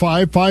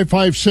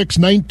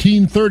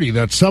 715-556-1930.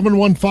 That's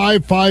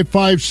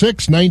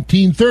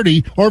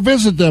 715-556-1930, or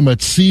visit them at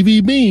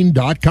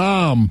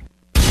cvbean.com.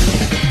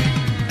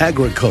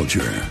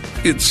 Agriculture.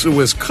 It's a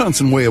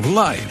Wisconsin way of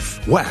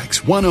life.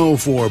 Wax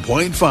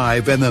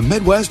 104.5 and the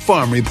Midwest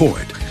Farm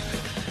Report.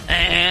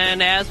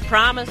 And as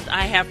promised,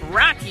 I have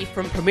Rocky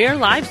from Premier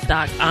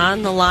Livestock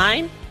on the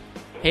line.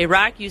 Hey,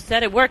 Rock, you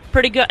said it worked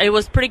pretty good. It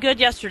was pretty good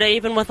yesterday,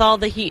 even with all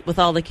the heat, with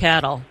all the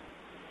cattle.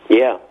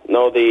 Yeah,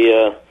 no,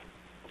 the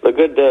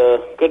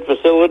good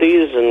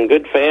facilities and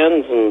good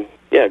fans and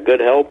good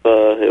help.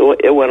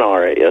 It went all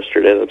right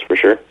yesterday, that's for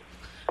sure.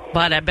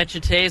 But I bet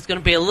you today is going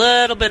to be a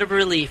little bit of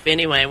relief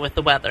anyway with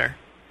the weather.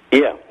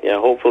 Yeah.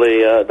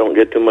 Hopefully, don't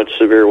get too much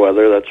severe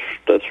weather.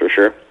 That's for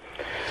sure.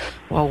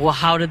 Well,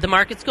 how did the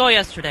markets go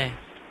yesterday?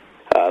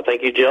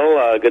 Thank you,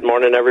 Jill. Good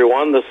morning,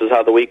 everyone. This is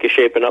how the week is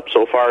shaping up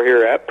so far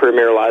here at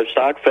Premier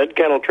Livestock. Fed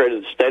cattle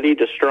traded steady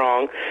to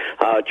strong.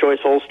 Choice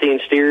Holstein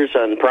steers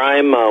on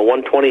prime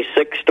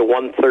 126 to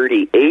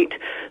 138.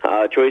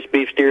 Choice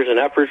beef steers and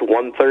heifers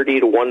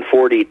 130 to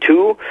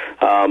 142.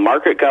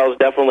 Market cows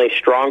definitely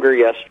stronger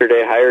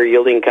yesterday. Higher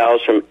yielding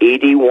cows from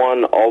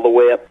 81 all the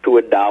way up to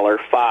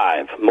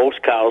 $1.05.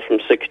 Most cows from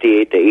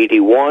 68 to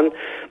 81.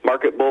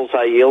 Market bulls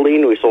high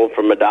yielding, we sold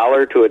from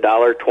 $1 to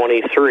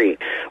 $1.23.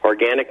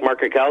 Organic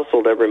market cows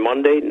sold every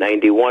Monday,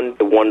 91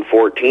 to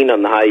 114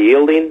 on the high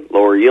yielding.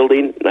 Lower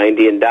yielding,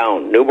 90 and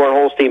down. Newborn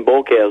Holstein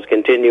bull calves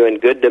continue in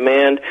good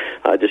demand.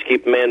 Just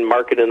keep them in.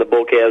 Market in the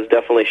bull calves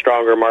definitely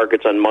stronger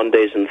markets on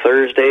Mondays and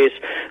Thursdays.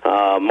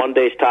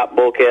 Mondays top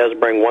bull calves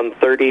bring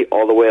 130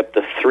 all the way up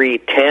to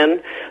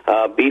 310.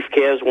 Beef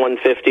calves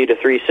 150 to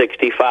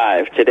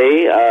 365.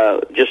 Today,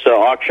 just an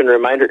auction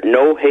reminder,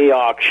 no hay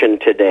auction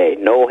today.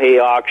 No hay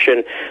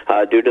auction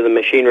due to the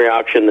machinery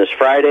auction this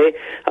Friday.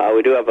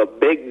 We do have a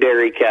big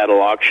dairy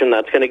cattle auction.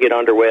 That's going to get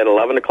underway at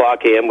 11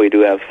 o'clock a.m. We do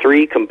have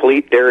 3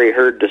 complete dairy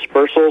herd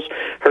dispersals.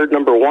 Herd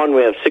number 1,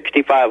 we have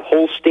 65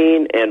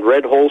 Holstein and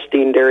red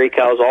Holstein dairy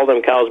cows, all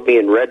them cows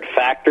being red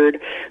factored.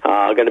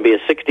 Going to be a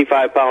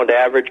 65-pound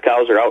average.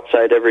 Cows are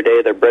outside every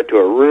day. They're bred to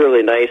a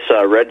really nice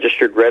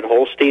registered red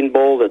Holstein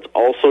bull that's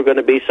also going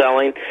to be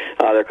selling.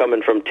 They're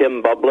coming from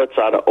Tim Bublitz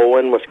out of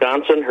Owen,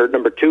 Wisconsin. Herd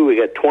number 2, we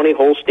got 20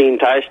 Holstein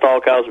tie stall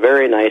cows,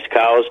 very nice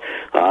cows,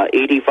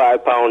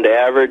 85-pound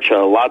average.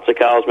 Lots of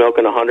cows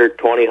milking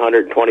 120,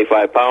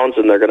 125 pounds,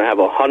 and they're going to have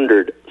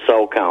 100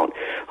 cell count.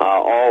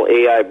 All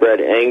AI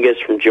bred Angus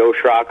from Joe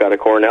Schrock out of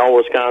Cornell,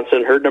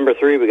 Wisconsin. Herd number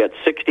 3, we got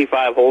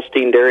 65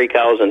 Holstein dairy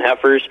cows and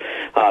heifers.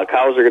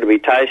 Cows are going to be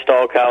tie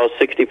stall cows,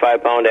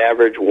 65-pound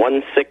average,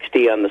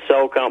 160 on the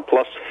cell count,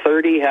 plus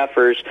 30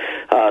 heifers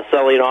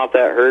selling off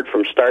that herd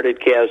from started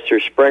calves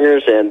through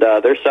springers, and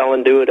they're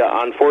selling due to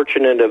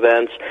unfortunate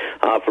events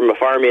from a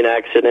farming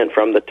accident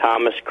from the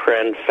Thomas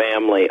Kren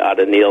family out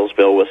of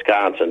Neilsville,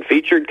 Wisconsin.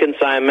 Featured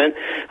consignment,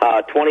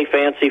 20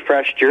 fancy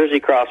fresh Jersey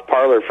Cross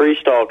parlor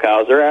freestall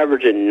cows. They're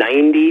averaging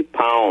 90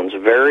 pounds.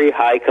 Very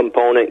high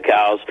component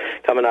cows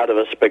coming out of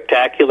a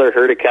spectacular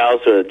herd of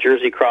cows,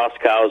 Jersey Cross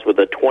cows with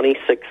a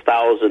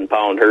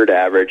 26,000-pound herd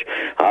average.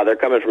 They're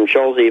coming from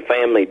Schulze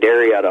Family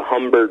Dairy out of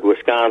Humbird,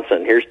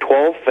 Wisconsin. Here's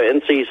 12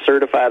 fancy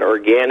certified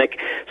organic,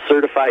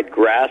 certified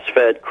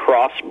grass-fed,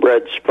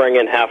 crossbred spring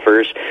and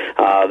heifers.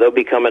 They'll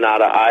be coming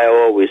out of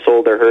Iowa. We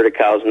sold their herd of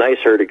cows, nice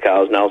herd of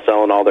cows, now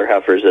selling all their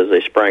heifers as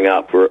they spring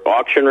up.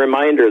 Auction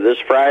reminder, this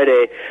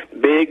Friday,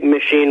 big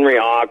machinery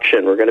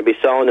auction. We're going to be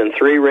selling in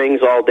 3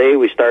 rings all day.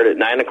 We start at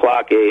 9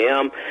 o'clock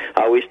a.m.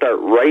 We start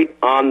right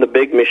on the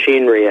big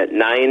machinery at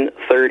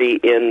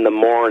 9:30 in the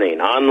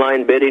morning.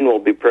 Online bidding will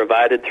be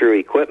provided through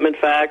Equipment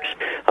Facts.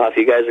 If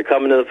you guys are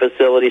coming to the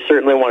facility,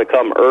 certainly want to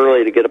come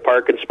early to get a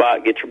parking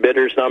spot, get your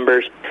bidders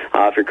numbers.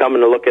 If you're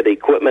coming to look at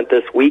equipment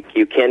this week,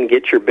 you can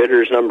get your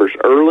bidders numbers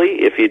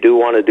early. If you do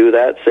want to do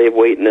that, save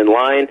waiting in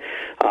line.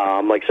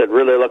 Like I said,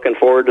 really looking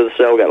forward to the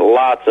sale. Got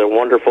lots of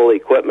wonderful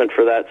equipment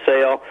for that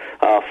sale.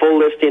 Full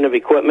listing of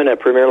equipment at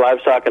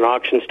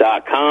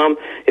PremierLivestockAndAuctions.com.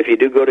 If you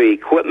do go to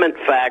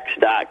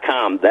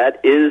EquipmentFacts.com, that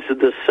is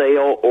the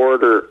sale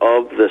order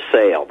of the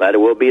sale. That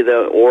will be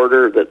the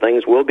order that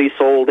things will be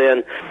sold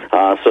in.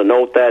 So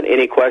note that.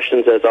 Any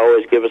questions, as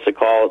always, give us a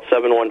call at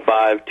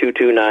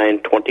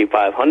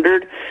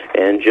 715-229-2500.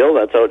 And Jill,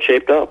 that's how it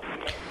shaped up.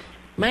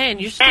 Man,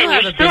 you still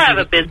have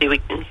a busy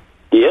weekend.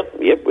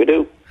 Yep, we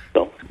do.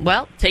 So.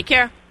 Well, take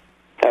care.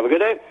 Have a good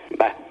day.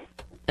 Bye.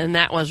 And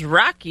that was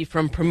Rocky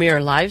from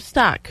Premier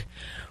Livestock.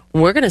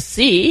 We're going to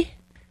see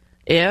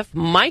if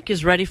Mike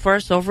is ready for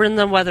us over in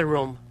the weather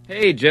room.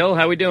 Hey, Jill,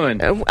 how we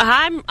doing?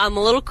 I'm a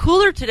little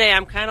cooler today.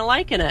 I'm kind of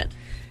liking it.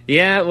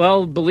 Yeah,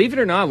 well, believe it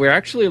or not, we're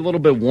actually a little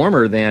bit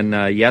warmer than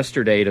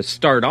yesterday to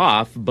start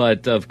off,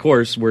 but of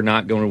course we're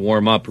not going to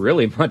warm up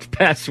really much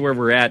past where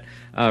we're at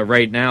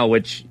right now,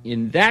 which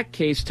in that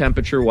case,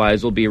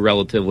 temperature-wise, will be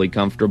relatively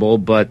comfortable,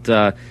 but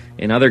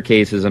in other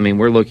cases, I mean,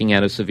 we're looking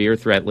at a severe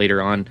threat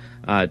later on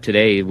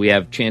today. We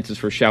have chances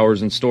for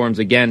showers and storms,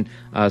 again,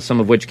 some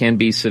of which can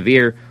be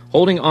severe.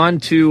 Holding on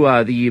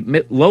to the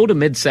low to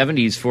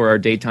mid-70s for our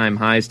daytime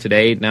highs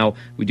today. Now,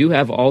 we do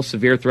have all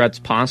severe threats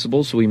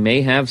possible, so we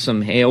may have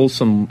some hail,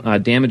 some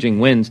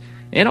damaging winds,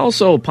 and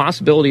also a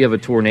possibility of a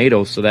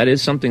tornado. So that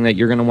is something that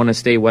you're going to want to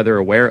stay weather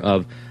aware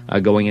of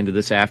going into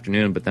this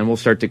afternoon. But then we'll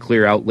start to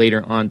clear out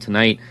later on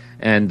tonight,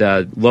 and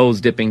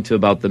lows dipping to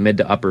about the mid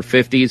to upper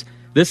 50s.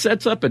 This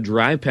sets up a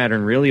dry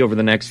pattern really over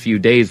the next few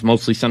days,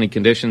 mostly sunny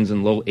conditions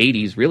and low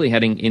 80s, really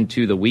heading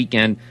into the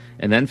weekend.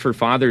 And then for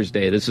Father's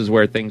Day, this is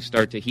where things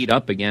start to heat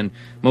up again.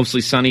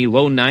 Mostly sunny,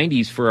 low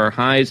 90s for our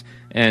highs,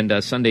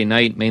 and Sunday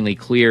night mainly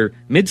clear,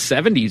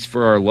 mid-70s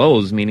for our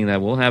lows, meaning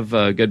that we'll have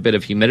a good bit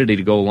of humidity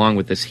to go along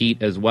with this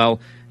heat as well.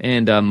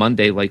 And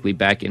Monday likely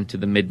back into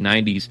the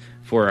mid-90s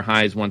for our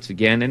highs once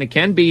again. And it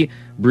can be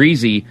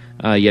breezy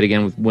yet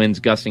again with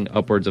winds gusting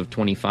upwards of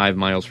 25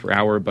 miles per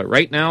hour. But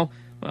right now,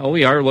 well,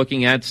 we are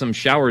looking at some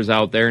showers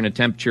out there and a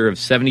temperature of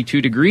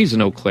 72 degrees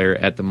in Eau Claire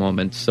at the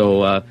moment.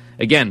 So,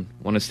 again,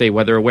 want to stay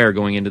weather aware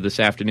going into this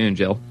afternoon,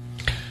 Jill.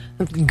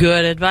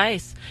 Good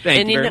advice.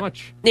 Thank you very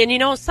much.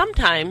 And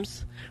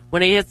sometimes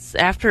when it gets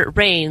after it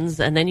rains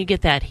and then you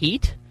get that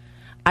heat,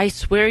 I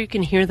swear you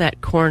can hear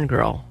that corn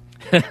grow.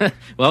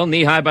 Well,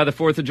 knee high by the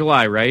 4th of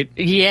July, right?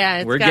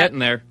 Yeah. We're getting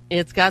there.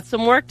 It's got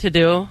some work to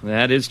do.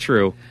 That is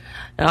true.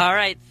 All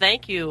right,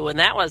 thank you. And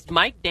that was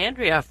Mike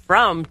Dandria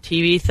from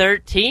TV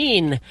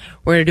 13.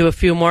 We're going to do a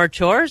few more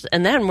chores,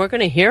 and then we're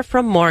going to hear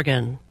from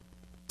Morgan.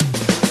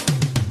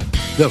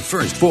 The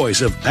first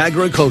voice of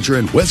agriculture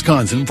in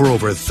Wisconsin for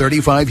over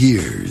 35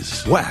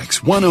 years. Wax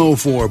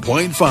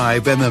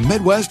 104.5 and the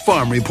Midwest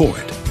Farm Report.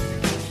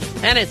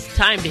 And it's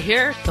time to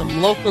hear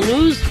some local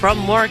news from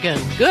Morgan.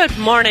 Good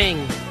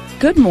morning.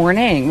 Good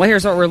morning. Well,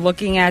 here's what we're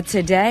looking at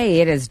today.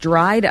 It is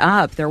dried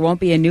up. There won't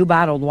be a new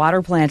bottled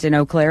water plant in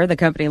Eau Claire. The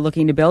company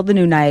looking to build the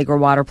new Niagara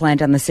water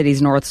plant on the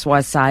city's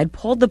northwest side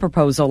pulled the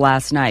proposal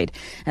last night.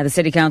 Now, the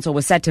city council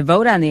was set to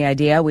vote on the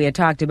idea. We had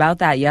talked about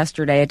that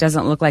yesterday. It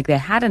doesn't look like they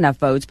had enough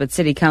votes, but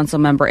city council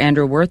member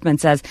Andrew Worthman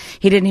says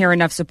he didn't hear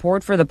enough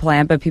support for the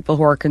plant, but people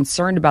who are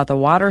concerned about the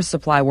water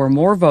supply were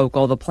more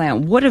vocal. The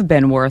plant would have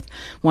been worth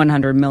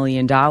 $100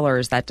 million.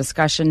 That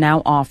discussion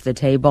now off the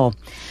table.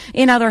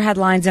 In other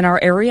headlines in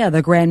our area,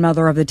 the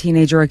grandmother of the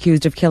teenager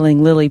accused of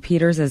killing Lily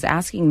Peters is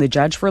asking the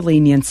judge for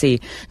leniency.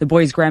 The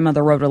boy's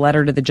grandmother wrote a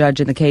letter to the judge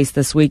in the case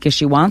this week as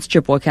she wants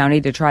Chippewa County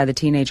to try the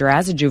teenager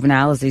as a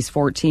juvenile as he's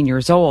 14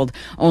 years old,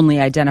 only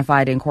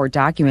identified in court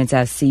documents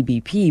as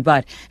CBP,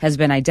 but has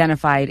been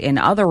identified in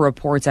other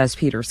reports as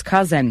Peters'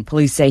 cousin.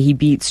 Police say he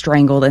beat,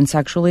 strangled, and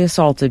sexually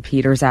assaulted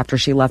Peters after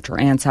she left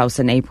her aunt's house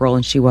in April,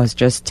 and she was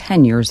just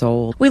 10 years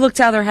old. We looked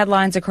at other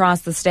headlines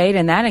across the state,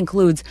 and that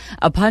includes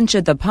a punch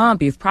at the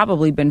pump. You've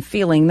probably been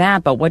feeling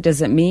that, but what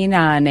does it mean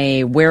on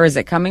a where is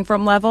it coming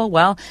from level?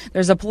 Well,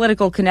 there's a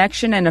political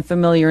connection and a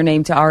familiar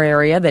name to our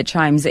area that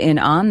chimes in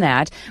on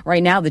that.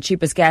 Right now, the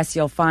cheapest gas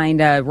you'll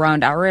find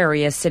around our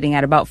area is sitting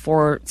at about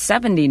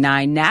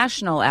 $4.79.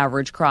 National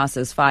average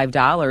crosses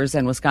 $5.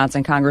 And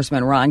Wisconsin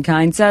Congressman Ron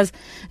Kind says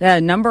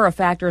a number of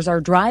factors are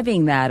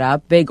driving that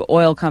up. Big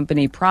oil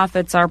company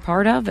profits are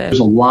part of it. There's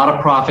a lot of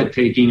profit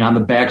taking on the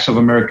backs of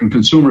American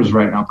consumers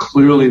right now.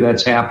 Clearly,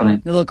 that's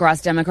happening. The La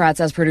Crosse Democrat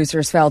says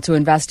producers failed to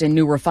invest in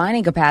new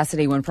refining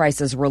capacity when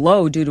prices were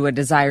low due to a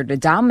desire to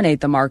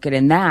dominate the market,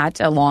 and that,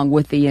 along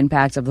with the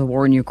impact of the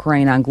war in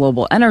Ukraine on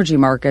global energy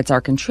markets,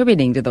 are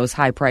contributing to those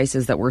high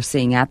prices that we're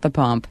seeing at the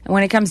pump. And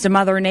when it comes to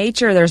Mother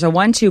Nature, there's a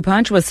 1-2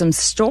 punch with some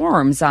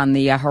storms on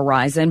the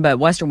horizon, but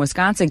western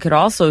Wisconsin could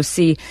also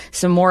see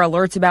some more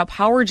alerts about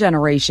power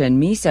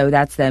generation. MISO,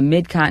 that's the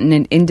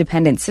Mid-Continent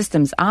Independent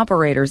Systems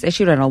Operators,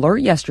 issued an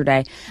alert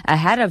yesterday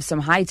ahead of some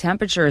high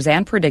temperatures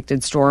and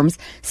predicted storms,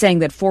 saying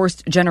that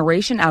forced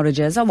generation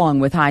outages, along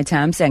with high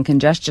temps and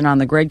congestion on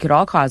the grid, could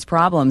all cause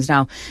problems.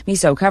 Now,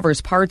 MISO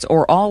covers parts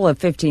or all of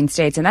 15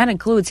 states, and that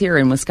includes here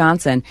in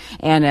Wisconsin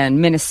and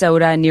in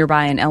Minnesota,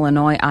 nearby in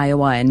Illinois,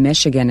 Iowa, and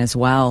Michigan as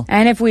well.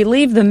 And if we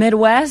leave the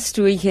Midwest,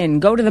 we can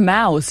go to the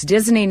Mouse.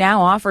 Disney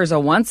now offers a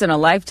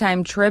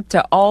once-in-a-lifetime trip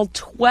to all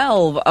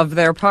 12 of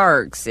their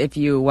parks if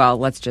you, well,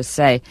 let's just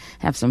say,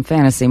 have some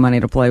fantasy money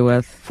to play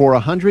with. For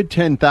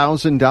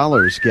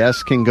 $110,000,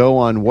 guests can go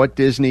on what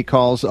Disney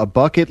calls a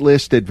bucket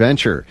list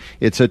adventure.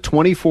 It's a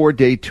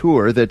 24-day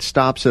tour that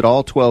stops at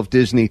all 12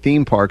 Disney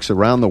theme parks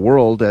around the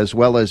world, as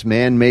well as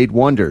man-made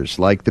wonders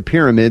like the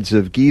pyramids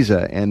of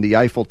Giza and the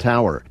Eiffel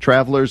Tower.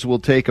 Travelers will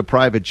take a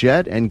private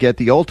jet and get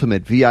the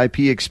ultimate VIP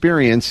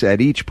experience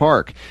at each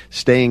park,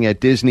 staying at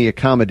Disney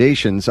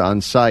accommodations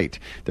on site.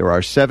 There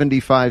are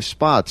 75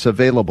 spots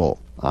available.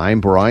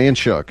 I'm Brian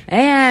Shook.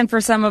 And for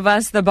some of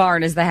us, the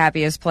barn is the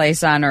happiest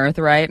place on earth,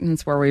 right? And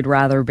it's where we'd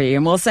rather be.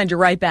 And we'll send you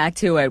right back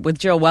to it with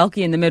Joe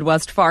Welke in the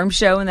Midwest Farm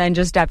Show. And then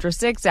just after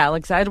 6,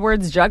 Alex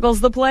Edwards juggles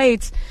the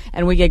plates.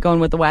 And we get going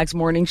with the Wax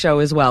Morning Show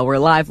as well. We're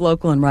live,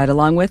 local, and right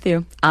along with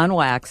you on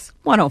Wax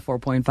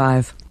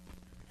 104.5.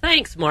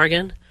 Thanks,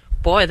 Morgan.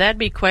 Boy, that'd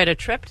be quite a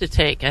trip to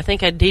take. I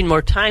think I'd need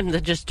more time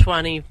than just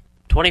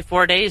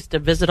 24 days to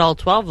visit all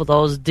 12 of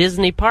those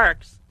Disney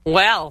parks.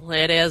 Well,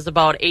 it is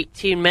about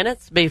 18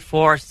 minutes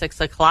before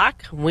 6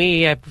 o'clock.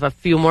 We have a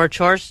few more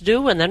chores to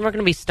do, and then we're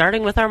going to be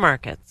starting with our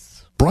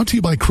markets. Brought to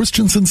you by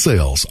Christensen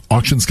Sales.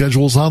 Auction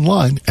schedules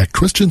online at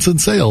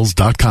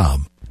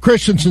christensensales.com.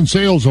 Christensen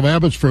Sales of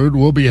Abbotsford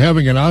will be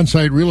having an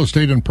on-site real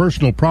estate and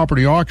personal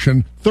property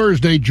auction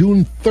Thursday,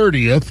 June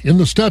 30th in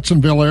the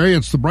Stetsonville area.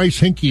 It's the Bryce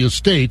Hinkey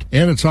Estate,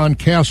 and it's on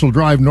Castle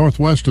Drive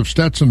northwest of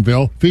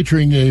Stetsonville,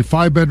 featuring a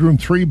 5-bedroom,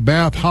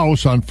 3-bath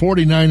house on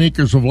 49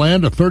 acres of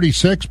land, a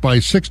 36 by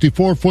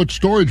 64-foot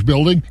storage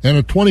building, and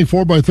a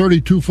 24 by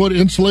 32-foot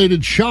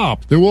insulated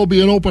shop. There will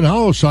be an open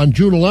house on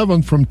June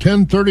 11th from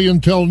 10:30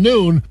 until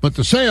noon, but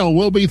the sale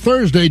will be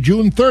Thursday,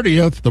 June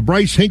 30th, the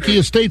Bryce Hinkey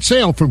Estate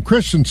sale from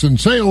Christensen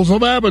Sales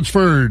of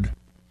Abbotsford.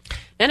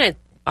 And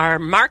our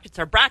markets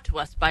are brought to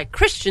us by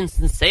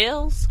Christensen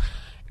Sales,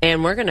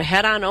 and we're going to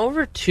head on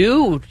over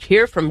to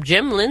hear from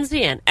Jim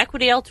Lindsay and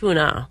Equity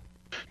Altoona.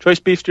 Choice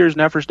beef steers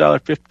and heifers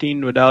 $1.15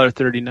 to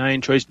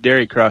 $1.39. Choice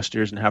dairy cross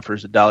steers and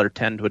heifers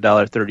 $1.10 to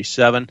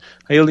 $1.37.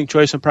 High yielding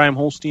choice and prime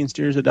Holstein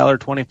steers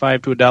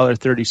 $1.25 to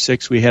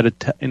 $1.36. We had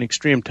an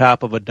extreme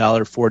top of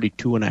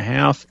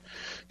 $1.42.5.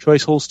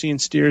 Choice Holstein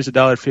steers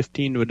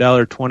 $1.15 to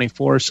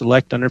 $1.24.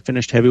 Select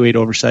underfinished heavyweight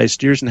oversized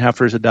steers and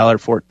heifers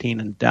 $1.14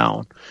 and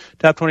down.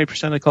 Top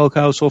 20% of the cull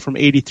cows sold from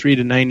 83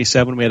 to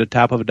 97. We had a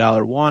top of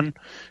 $1.01.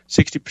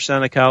 60%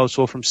 of the cows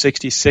sold from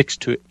 66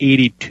 to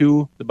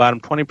 82. The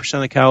bottom 20%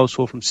 of the cows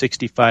sold from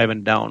 65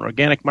 and down.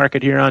 Organic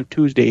market here on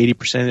Tuesday,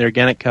 80% of the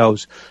organic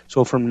cows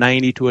sold from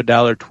 90 to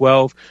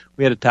 $1.12.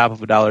 We had a top of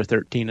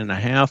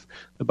 $1.13.5.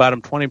 The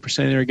bottom 20%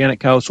 of the organic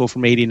cows sold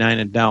from 89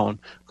 and down.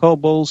 Cull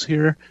bulls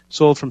here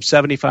sold from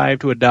 75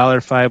 to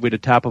 $1.05. We had a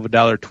top of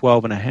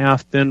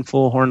 $1.12.5. Thin,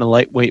 full horn, and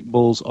lightweight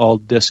bulls all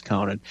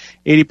discounted.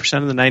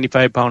 80% of the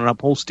 95-pound and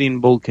up Holstein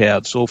bull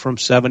calves sold from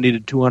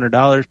 $70 to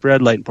 $200 per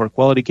head. Light and poor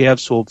quality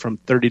calves sold from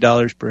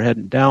 $30 per head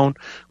and down.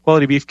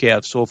 Quality beef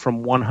calves sold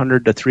from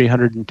 $100 to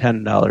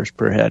 $310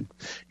 per head.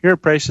 Here are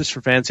prices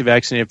for fancy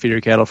vaccinated feeder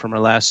cattle from our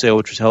last sale,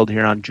 which was held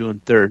here on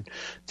June 3rd.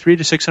 3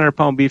 to 600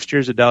 pound beef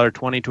steers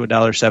 $1.20 to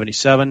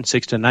 $1.77.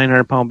 6 to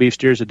 900 pound beef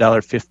steers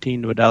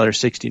 $1.15 to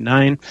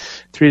 $1.69.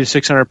 3 to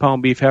 600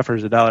 pound beef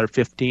heifers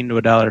 $1.15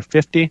 to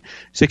 $1.50.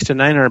 6 to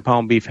 900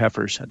 pound beef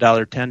heifers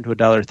 $1.10 to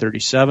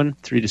 $1.37.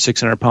 3 to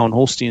 600 pound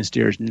Holstein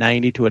steers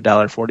 $90 to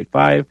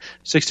 $1.45.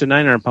 6 to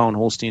 900 pound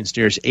Holstein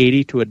steers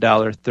 $80 to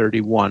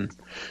 $1.31.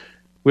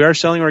 We are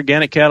selling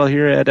organic cattle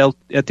here at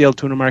the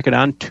Altoona Market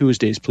on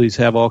Tuesdays. Please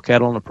have all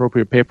cattle and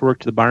appropriate paperwork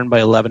to the barn by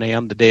 11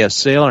 a.m. the day of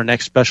sale. Our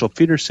next special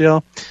feeder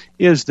sale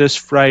is this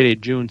Friday,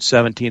 June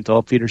 17th.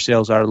 All feeder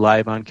sales are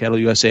live on Cattle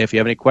USA. If you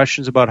have any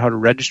questions about how to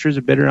register as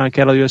a bidder on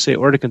Cattle USA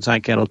or to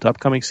consign cattle to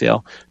upcoming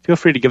sale, feel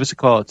free to give us a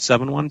call at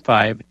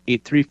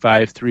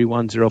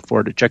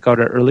 715-835-3104. To check out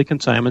our early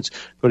consignments,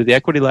 go to the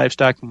Equity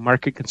Livestock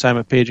Market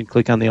Consignment page and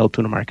click on the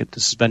Altoona Market.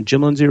 This has been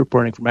Jim Lindsay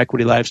reporting from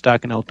Equity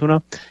Livestock in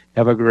Altoona.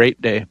 Have a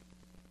great day.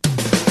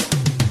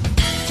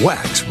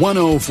 Wax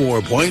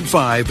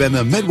 104.5 and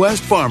the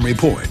Midwest Farm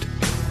Report.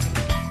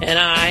 And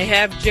I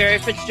have Jerry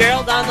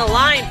Fitzgerald on the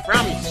line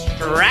from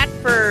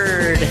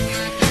Stratford.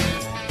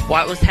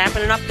 What was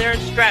happening up there in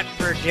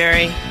Stratford,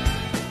 Jerry?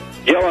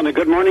 Jill, and a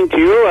good morning to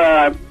you.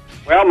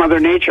 Well, Mother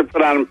Nature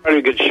put on a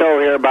pretty good show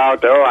here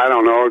about,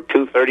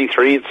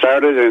 2:33 it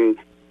started, and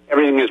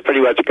everything is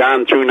pretty much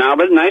gone through now.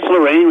 But nice little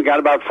rain. We got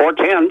about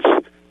 4/10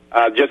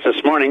 just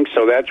this morning,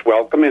 so that's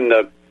welcome. And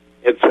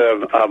it's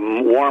a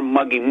warm,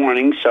 muggy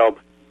morning, so...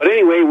 But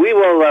anyway, we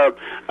will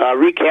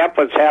recap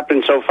what's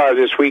happened so far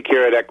this week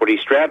here at Equity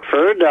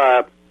Stratford.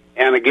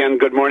 And again,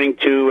 good morning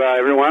to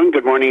everyone.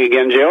 Good morning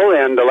again, Jill.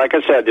 And like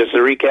I said, just a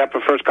recap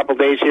of the first couple of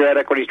days here at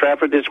Equity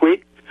Stratford this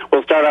week.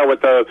 We'll start out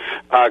with the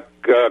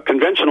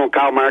conventional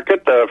cow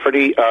market, a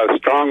pretty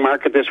strong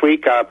market this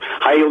week.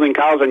 High-yielding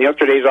cows on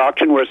yesterday's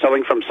auction were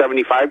selling from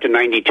 75 to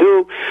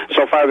 92.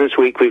 So far this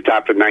week, we've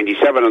topped at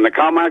 97. In the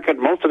cow market,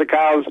 most of the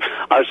cows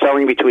are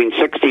selling between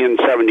 60 and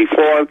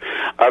 74.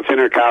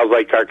 Thinner cows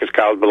like carcass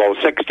cows below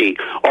 60.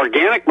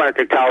 Organic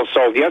market cows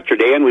sold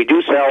yesterday, and we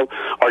do sell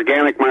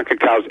organic market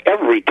cows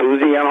every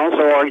Tuesday, and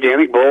also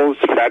organic bulls,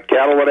 fat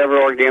cattle, whatever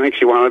organics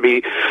you want to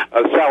be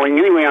selling.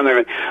 Anyway, on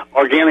the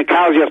organic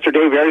cows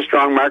yesterday, very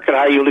strong market,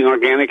 high-yielding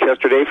organics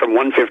yesterday from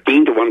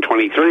 115 to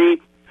 123.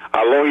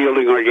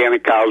 Low-yielding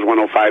organic cows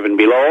 105 and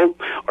below.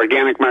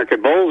 Organic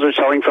market bulls are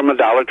selling from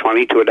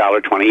 $1.20 to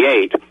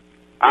 $1.28.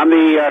 On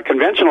the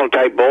conventional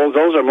type bulls,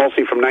 those are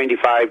mostly from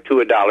 $95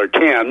 to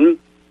 $1.10,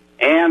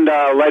 and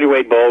lighter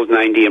weight bulls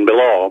 90 and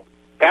below.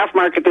 Half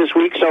market this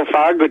week so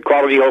far, good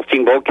quality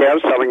Holstein bull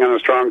calves selling on a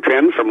strong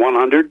trend from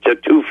 100 to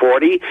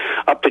 240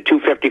 up to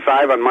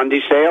 255 on Monday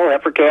sale.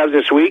 Heifer calves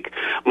this week,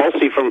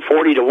 mostly from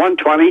 40 to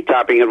 120,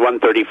 topping at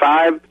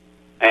 135.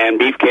 And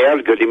beef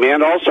calves, good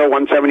demand also,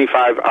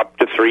 175 up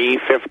to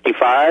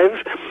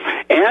 355.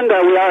 And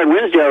we are on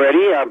Wednesday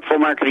already, full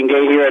marketing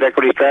day here at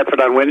Equity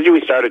Stratford on Wednesday.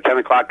 We start at 10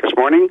 o'clock this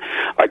morning.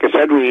 Like I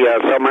said, we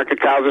sell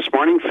market cows this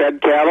morning,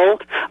 fed cattle,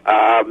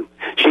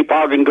 sheep,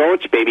 hog, and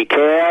goats, baby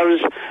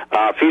calves.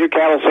 Feeder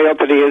cattle sale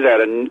today is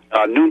at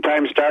a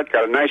noontime start.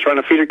 Got a nice run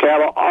of feeder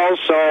cattle.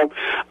 Also,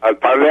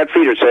 part of that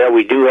feeder sale,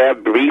 we do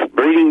have beef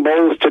breeding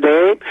bulls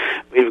today.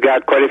 We've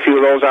got quite a few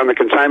of those on the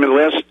consignment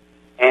list.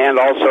 And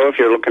also, if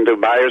you're looking to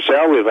buy or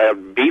sell, we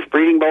have beef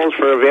breeding bulls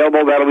for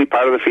available. That'll be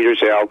part of the feeder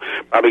sale,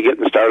 probably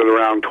getting started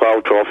around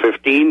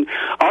 12:15.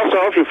 Also,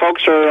 if you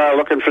folks are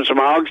looking for some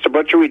hogs to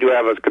butcher, we do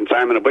have a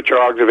consignment of butcher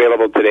hogs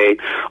available today,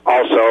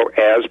 also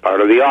as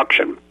part of the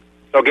auction.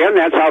 So again,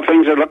 that's how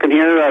things are looking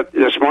here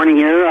this morning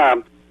here.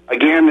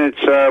 Again,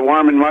 it's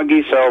warm and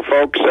muggy, so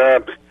folks,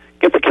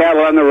 get the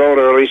cattle on the road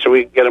early so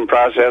we can get them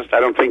processed. I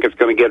don't think it's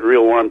going to get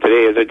real warm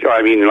today, is it?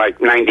 I mean, like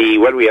 90,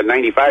 what did we have,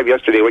 95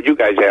 yesterday? What did you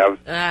guys have?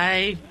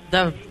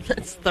 The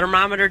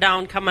thermometer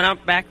down coming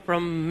up back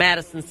from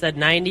Madison said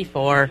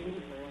 94.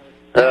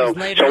 So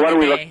Later what in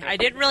do the we day. look? I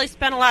didn't really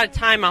spend a lot of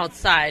time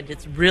outside.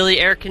 It's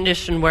really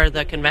air-conditioned where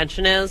the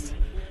convention is.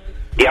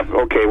 Yep,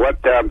 okay. What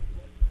are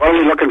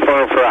we looking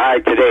for a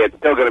high today? It's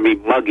still going to be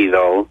muggy,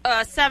 though.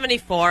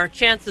 74.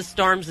 Chance of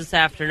storms this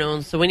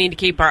afternoon, so we need to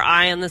keep our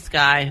eye on the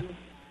sky.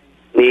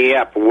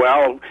 Yep.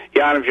 Well,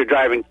 yeah, if you're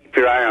driving, keep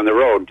your eye on the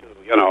road, too,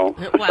 you know.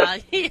 Well,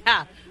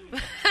 yeah.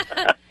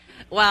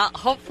 Well,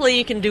 hopefully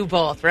you can do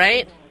both,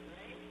 right?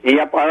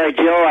 Yep. All right,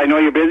 Jill, I know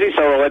you're busy,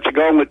 so we'll let you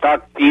go, and we'll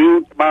talk to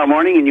you tomorrow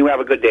morning, and you have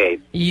a good day.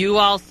 You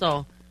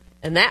also.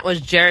 And that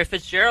was Jerry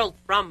Fitzgerald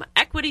from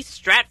Equity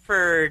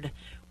Stratford.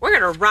 We're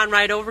going to run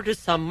right over to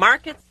some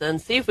markets and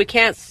see if we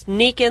can't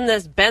sneak in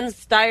this Ben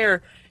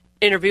Steyer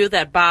interview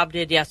that Bob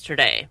did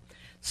yesterday.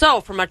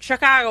 So, from a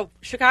Chicago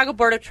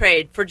Board of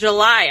Trade, for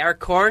July, our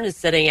corn is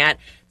sitting at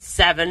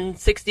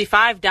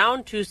 $7.65,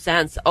 down 2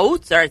 cents.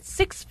 Oats are at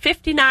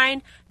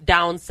 $6.59,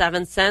 down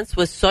 7 cents,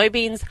 with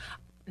soybeans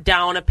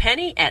down a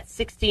penny at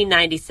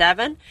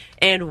 $16.97,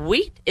 and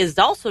wheat is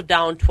also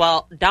down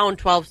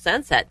 12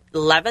 cents at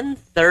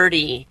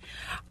 $11.30.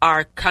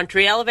 Our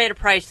country elevator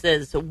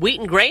prices: wheat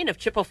and grain of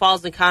Chippewa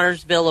Falls and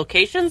Connorsville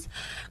locations,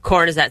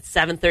 corn is at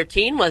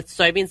 $7.13, with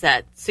soybeans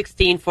at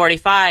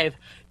 $16.45.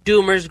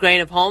 Doomer's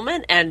grain of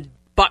Holman and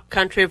Buck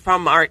Country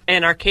from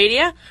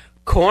Arcadia,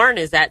 corn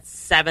is at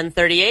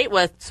 $7.38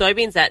 with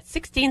soybeans at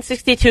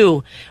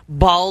 $16.62.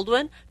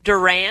 Baldwin,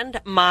 Durand,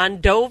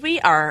 Mondovi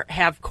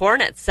have corn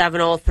at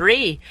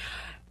 $7.03.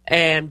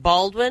 And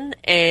Baldwin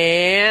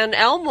and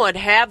Elmwood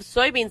have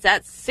soybeans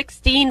at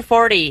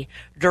 $16.40.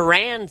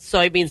 Durand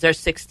soybeans are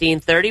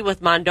 $16.30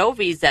 with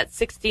Mondovi's at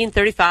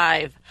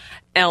 $16.35.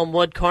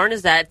 Elmwood corn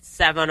is at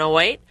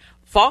 $7.08.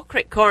 Fall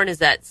Creek corn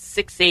is at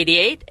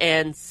 $6.88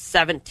 and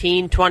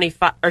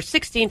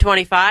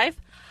 $16.25.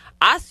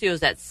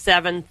 Osceola's at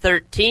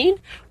 $7.13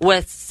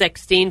 with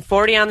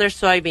 $16.40 on their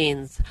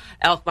soybeans.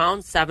 Elk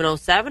Mound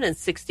 $7.07 and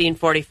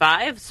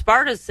 $16.45.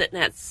 Sparta's sitting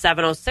at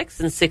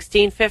 $7.06 and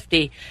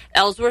 $16.50.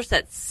 Ellsworth's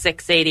at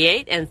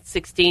 $6.88 and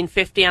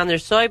 $16.50 on their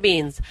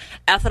soybeans.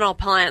 Ethanol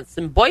plants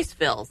in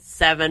Boyceville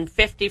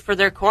 $7.50 for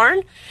their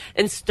corn,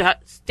 and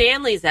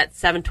Stanley's at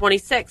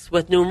 $7.26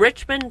 with New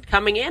Richmond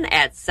coming in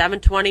at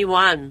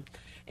 $7.21.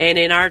 And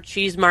in our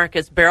cheese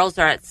markets, barrels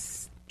are at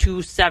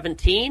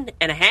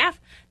 $2.17.5.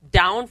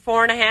 Down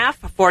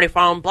 4.5.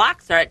 40-pound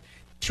blocks are at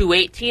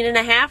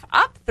 $2.18.5,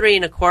 up 3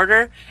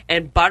 1/4,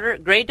 and butter,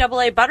 grade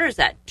AA butter is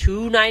at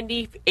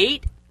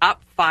 $2.98,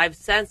 up 5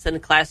 cents.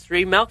 And Class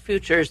 3 milk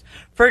futures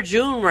for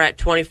June we're at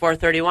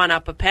 $24.31,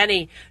 up a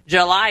penny.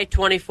 July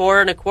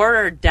 24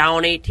 1/4,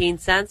 down 18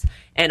 cents,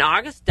 and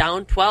August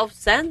down 12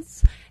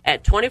 cents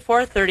at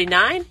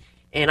 $24.39.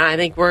 And I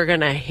think we're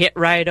going to hit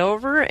right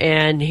over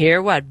and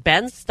hear what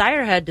Ben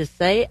Steyer had to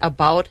say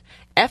about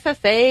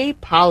FFA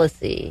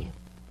policy.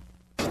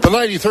 The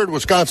 93rd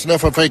Wisconsin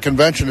FFA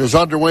Convention is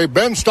underway.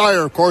 Ben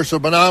Steyer, of course,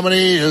 of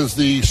Menominee, is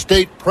the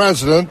state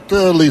president,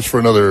 at least for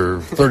another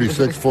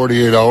 36,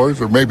 48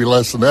 hours, or maybe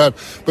less than that.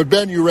 But,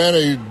 Ben, you ran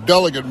a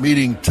delegate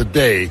meeting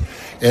today,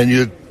 and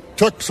you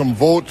took some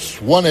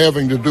votes, one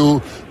having to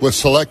do with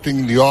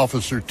selecting the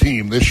officer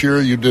team. This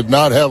year you did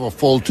not have a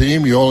full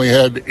team. You only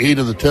had 8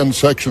 of the 10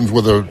 sections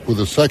with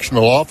a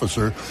sectional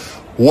officer.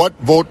 What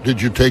vote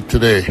did you take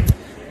today?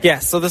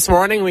 Yes, so this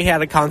morning we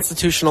had a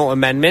constitutional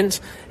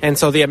amendment, and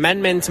so the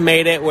amendment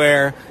made it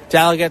where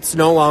delegates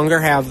no longer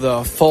have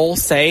the full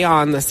say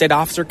on the state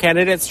officer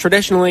candidates.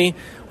 Traditionally,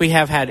 we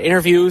have had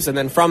interviews, and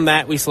then from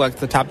that we select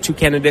the top 2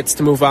 candidates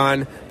to move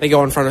on. They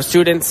go in front of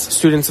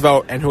students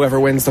vote, and whoever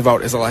wins the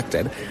vote is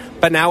elected.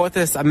 But now with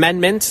this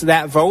amendment,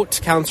 that vote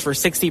counts for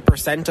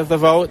 60% of the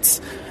votes,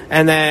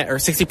 and then, or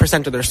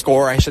 60% of their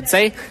score, I should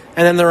say.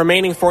 And then the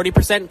remaining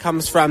 40%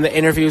 comes from the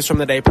interviews from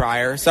the day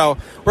prior. So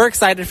we're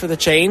excited for the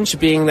change,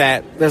 being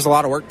that there's a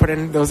lot of work put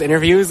in those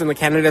interviews, and the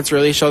candidates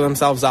really show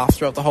themselves off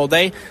throughout the whole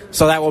day.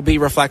 So that will be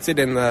reflected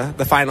in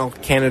the final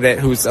candidate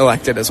who's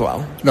elected as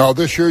well. Now,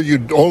 this year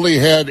you only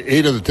had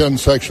 8 of the 10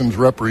 sections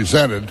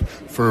represented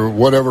for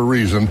whatever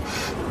reason.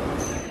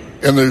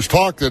 And there's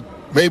talk that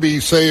maybe,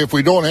 say, if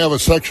we don't have a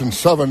Section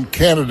 7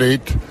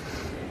 candidate,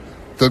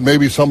 that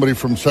maybe somebody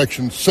from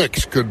Section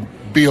 6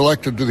 could be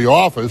elected to the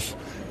office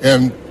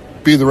and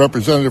be the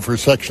representative for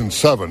Section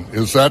 7.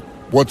 Is that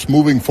what's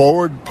moving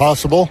forward,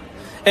 possible?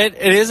 It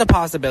is a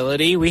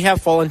possibility. We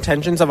have full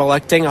intentions of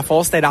electing a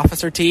full state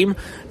officer team,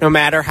 no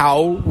matter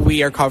how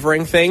we are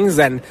covering things.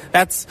 And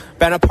that's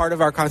been a part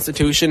of our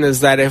Constitution,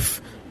 is that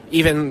if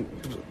even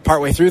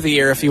partway through the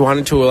year, if you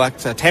wanted to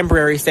elect a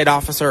temporary state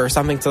officer or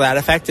something to that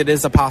effect, it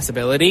is a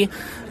possibility.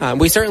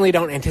 We certainly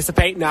don't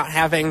anticipate not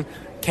having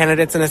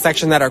candidates in a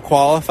section that are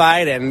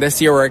qualified, and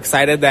this year we're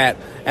excited that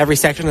every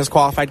section has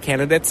qualified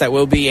candidates that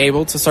will be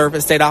able to serve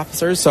as state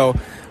officers. So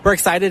we're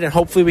excited, and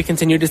hopefully we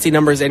continue to see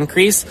numbers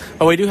increase.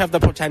 But we do have the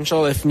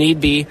potential, if need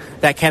be,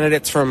 that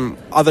candidates from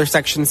other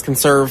sections can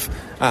serve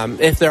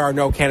if there are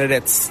no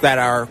candidates that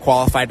are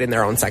qualified in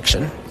their own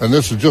section. And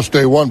this is just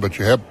day one, but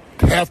you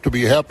have to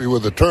be happy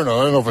with the turnout.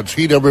 I don't know if it's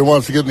heat everybody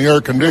wants to get in the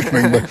air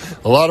conditioning, but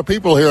a lot of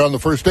people here on the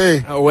first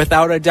day.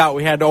 Without a doubt.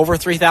 We had over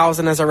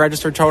 3,000 as a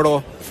registered total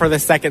for the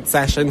second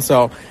session,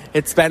 so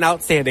it's been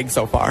outstanding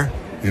so far.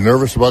 You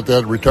nervous about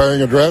that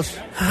retiring address?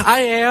 I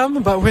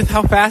am, but with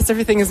how fast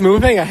everything is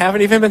moving, I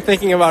haven't even been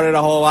thinking about it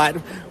a whole lot.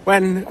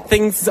 When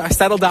things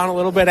settle down a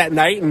little bit at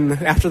night and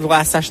after the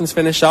last sessions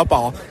finish up,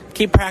 I'll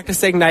keep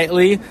practicing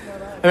nightly.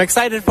 I'm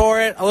excited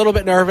for it, a little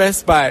bit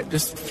nervous, but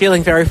just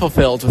feeling very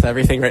fulfilled with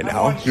everything right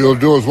now. You'll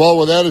do as well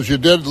with that as you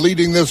did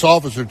leading this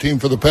officer team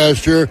for the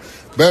past year.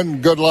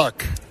 Ben, good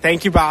luck.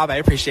 Thank you, Bob. I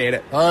appreciate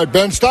it. All right,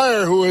 Ben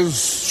Steyer, who is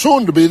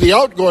soon to be the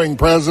outgoing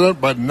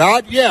president, but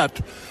not yet,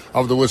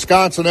 of the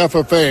Wisconsin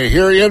FFA,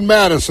 here in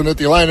Madison at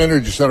the Alliant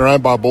Energy Center.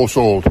 I'm Bob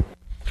Bosold.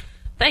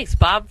 Thanks,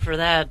 Bob, for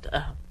that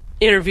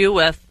interview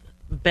with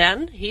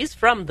Ben. He's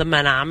from the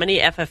Menominee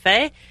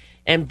FFA.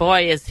 And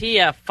boy, is he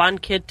a fun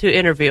kid to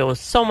interview with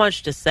so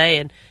much to say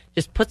and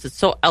just puts it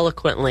so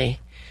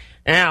eloquently.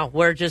 Now,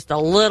 we're just a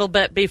little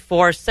bit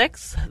before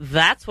 6.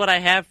 That's what I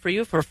have for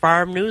you for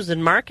farm news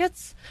and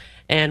markets.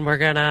 And we're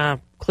going to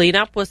clean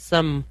up with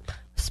some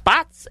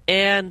spots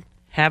and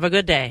have a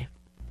good day.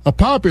 A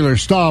popular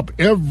stop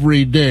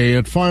every day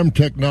at Farm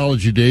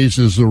Technology Days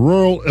is the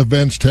Rural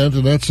Events Tent,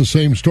 and that's the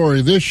same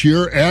story this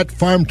year at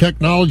Farm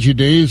Technology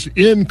Days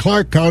in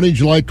Clark County,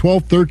 July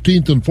 12th,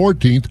 13th, and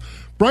 14th.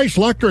 Bryce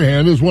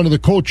Lechterhand is one of the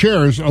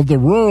co-chairs of the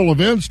Rural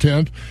Events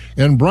Tent.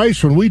 And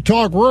Bryce, when we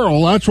talk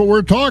rural, that's what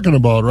we're talking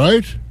about,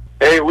 right?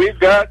 Hey, we've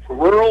got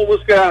rural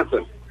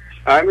Wisconsin.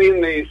 I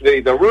mean,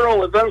 the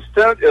Rural Events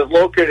Tent is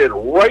located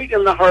right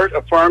in the heart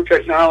of Farm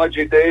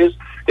Technology Days.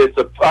 It's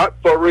a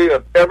potpourri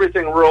of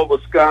everything rural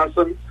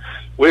Wisconsin.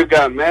 We've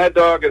got Mad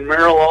Dog and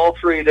Merrill all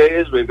 3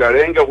 days. We've got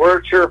Inga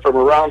Wercher from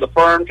around the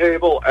farm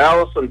table,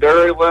 Allison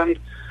Dairyland,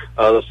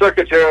 the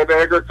Secretary of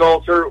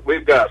Agriculture.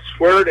 We've got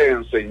square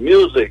dancing,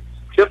 music,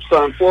 tips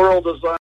on floral design.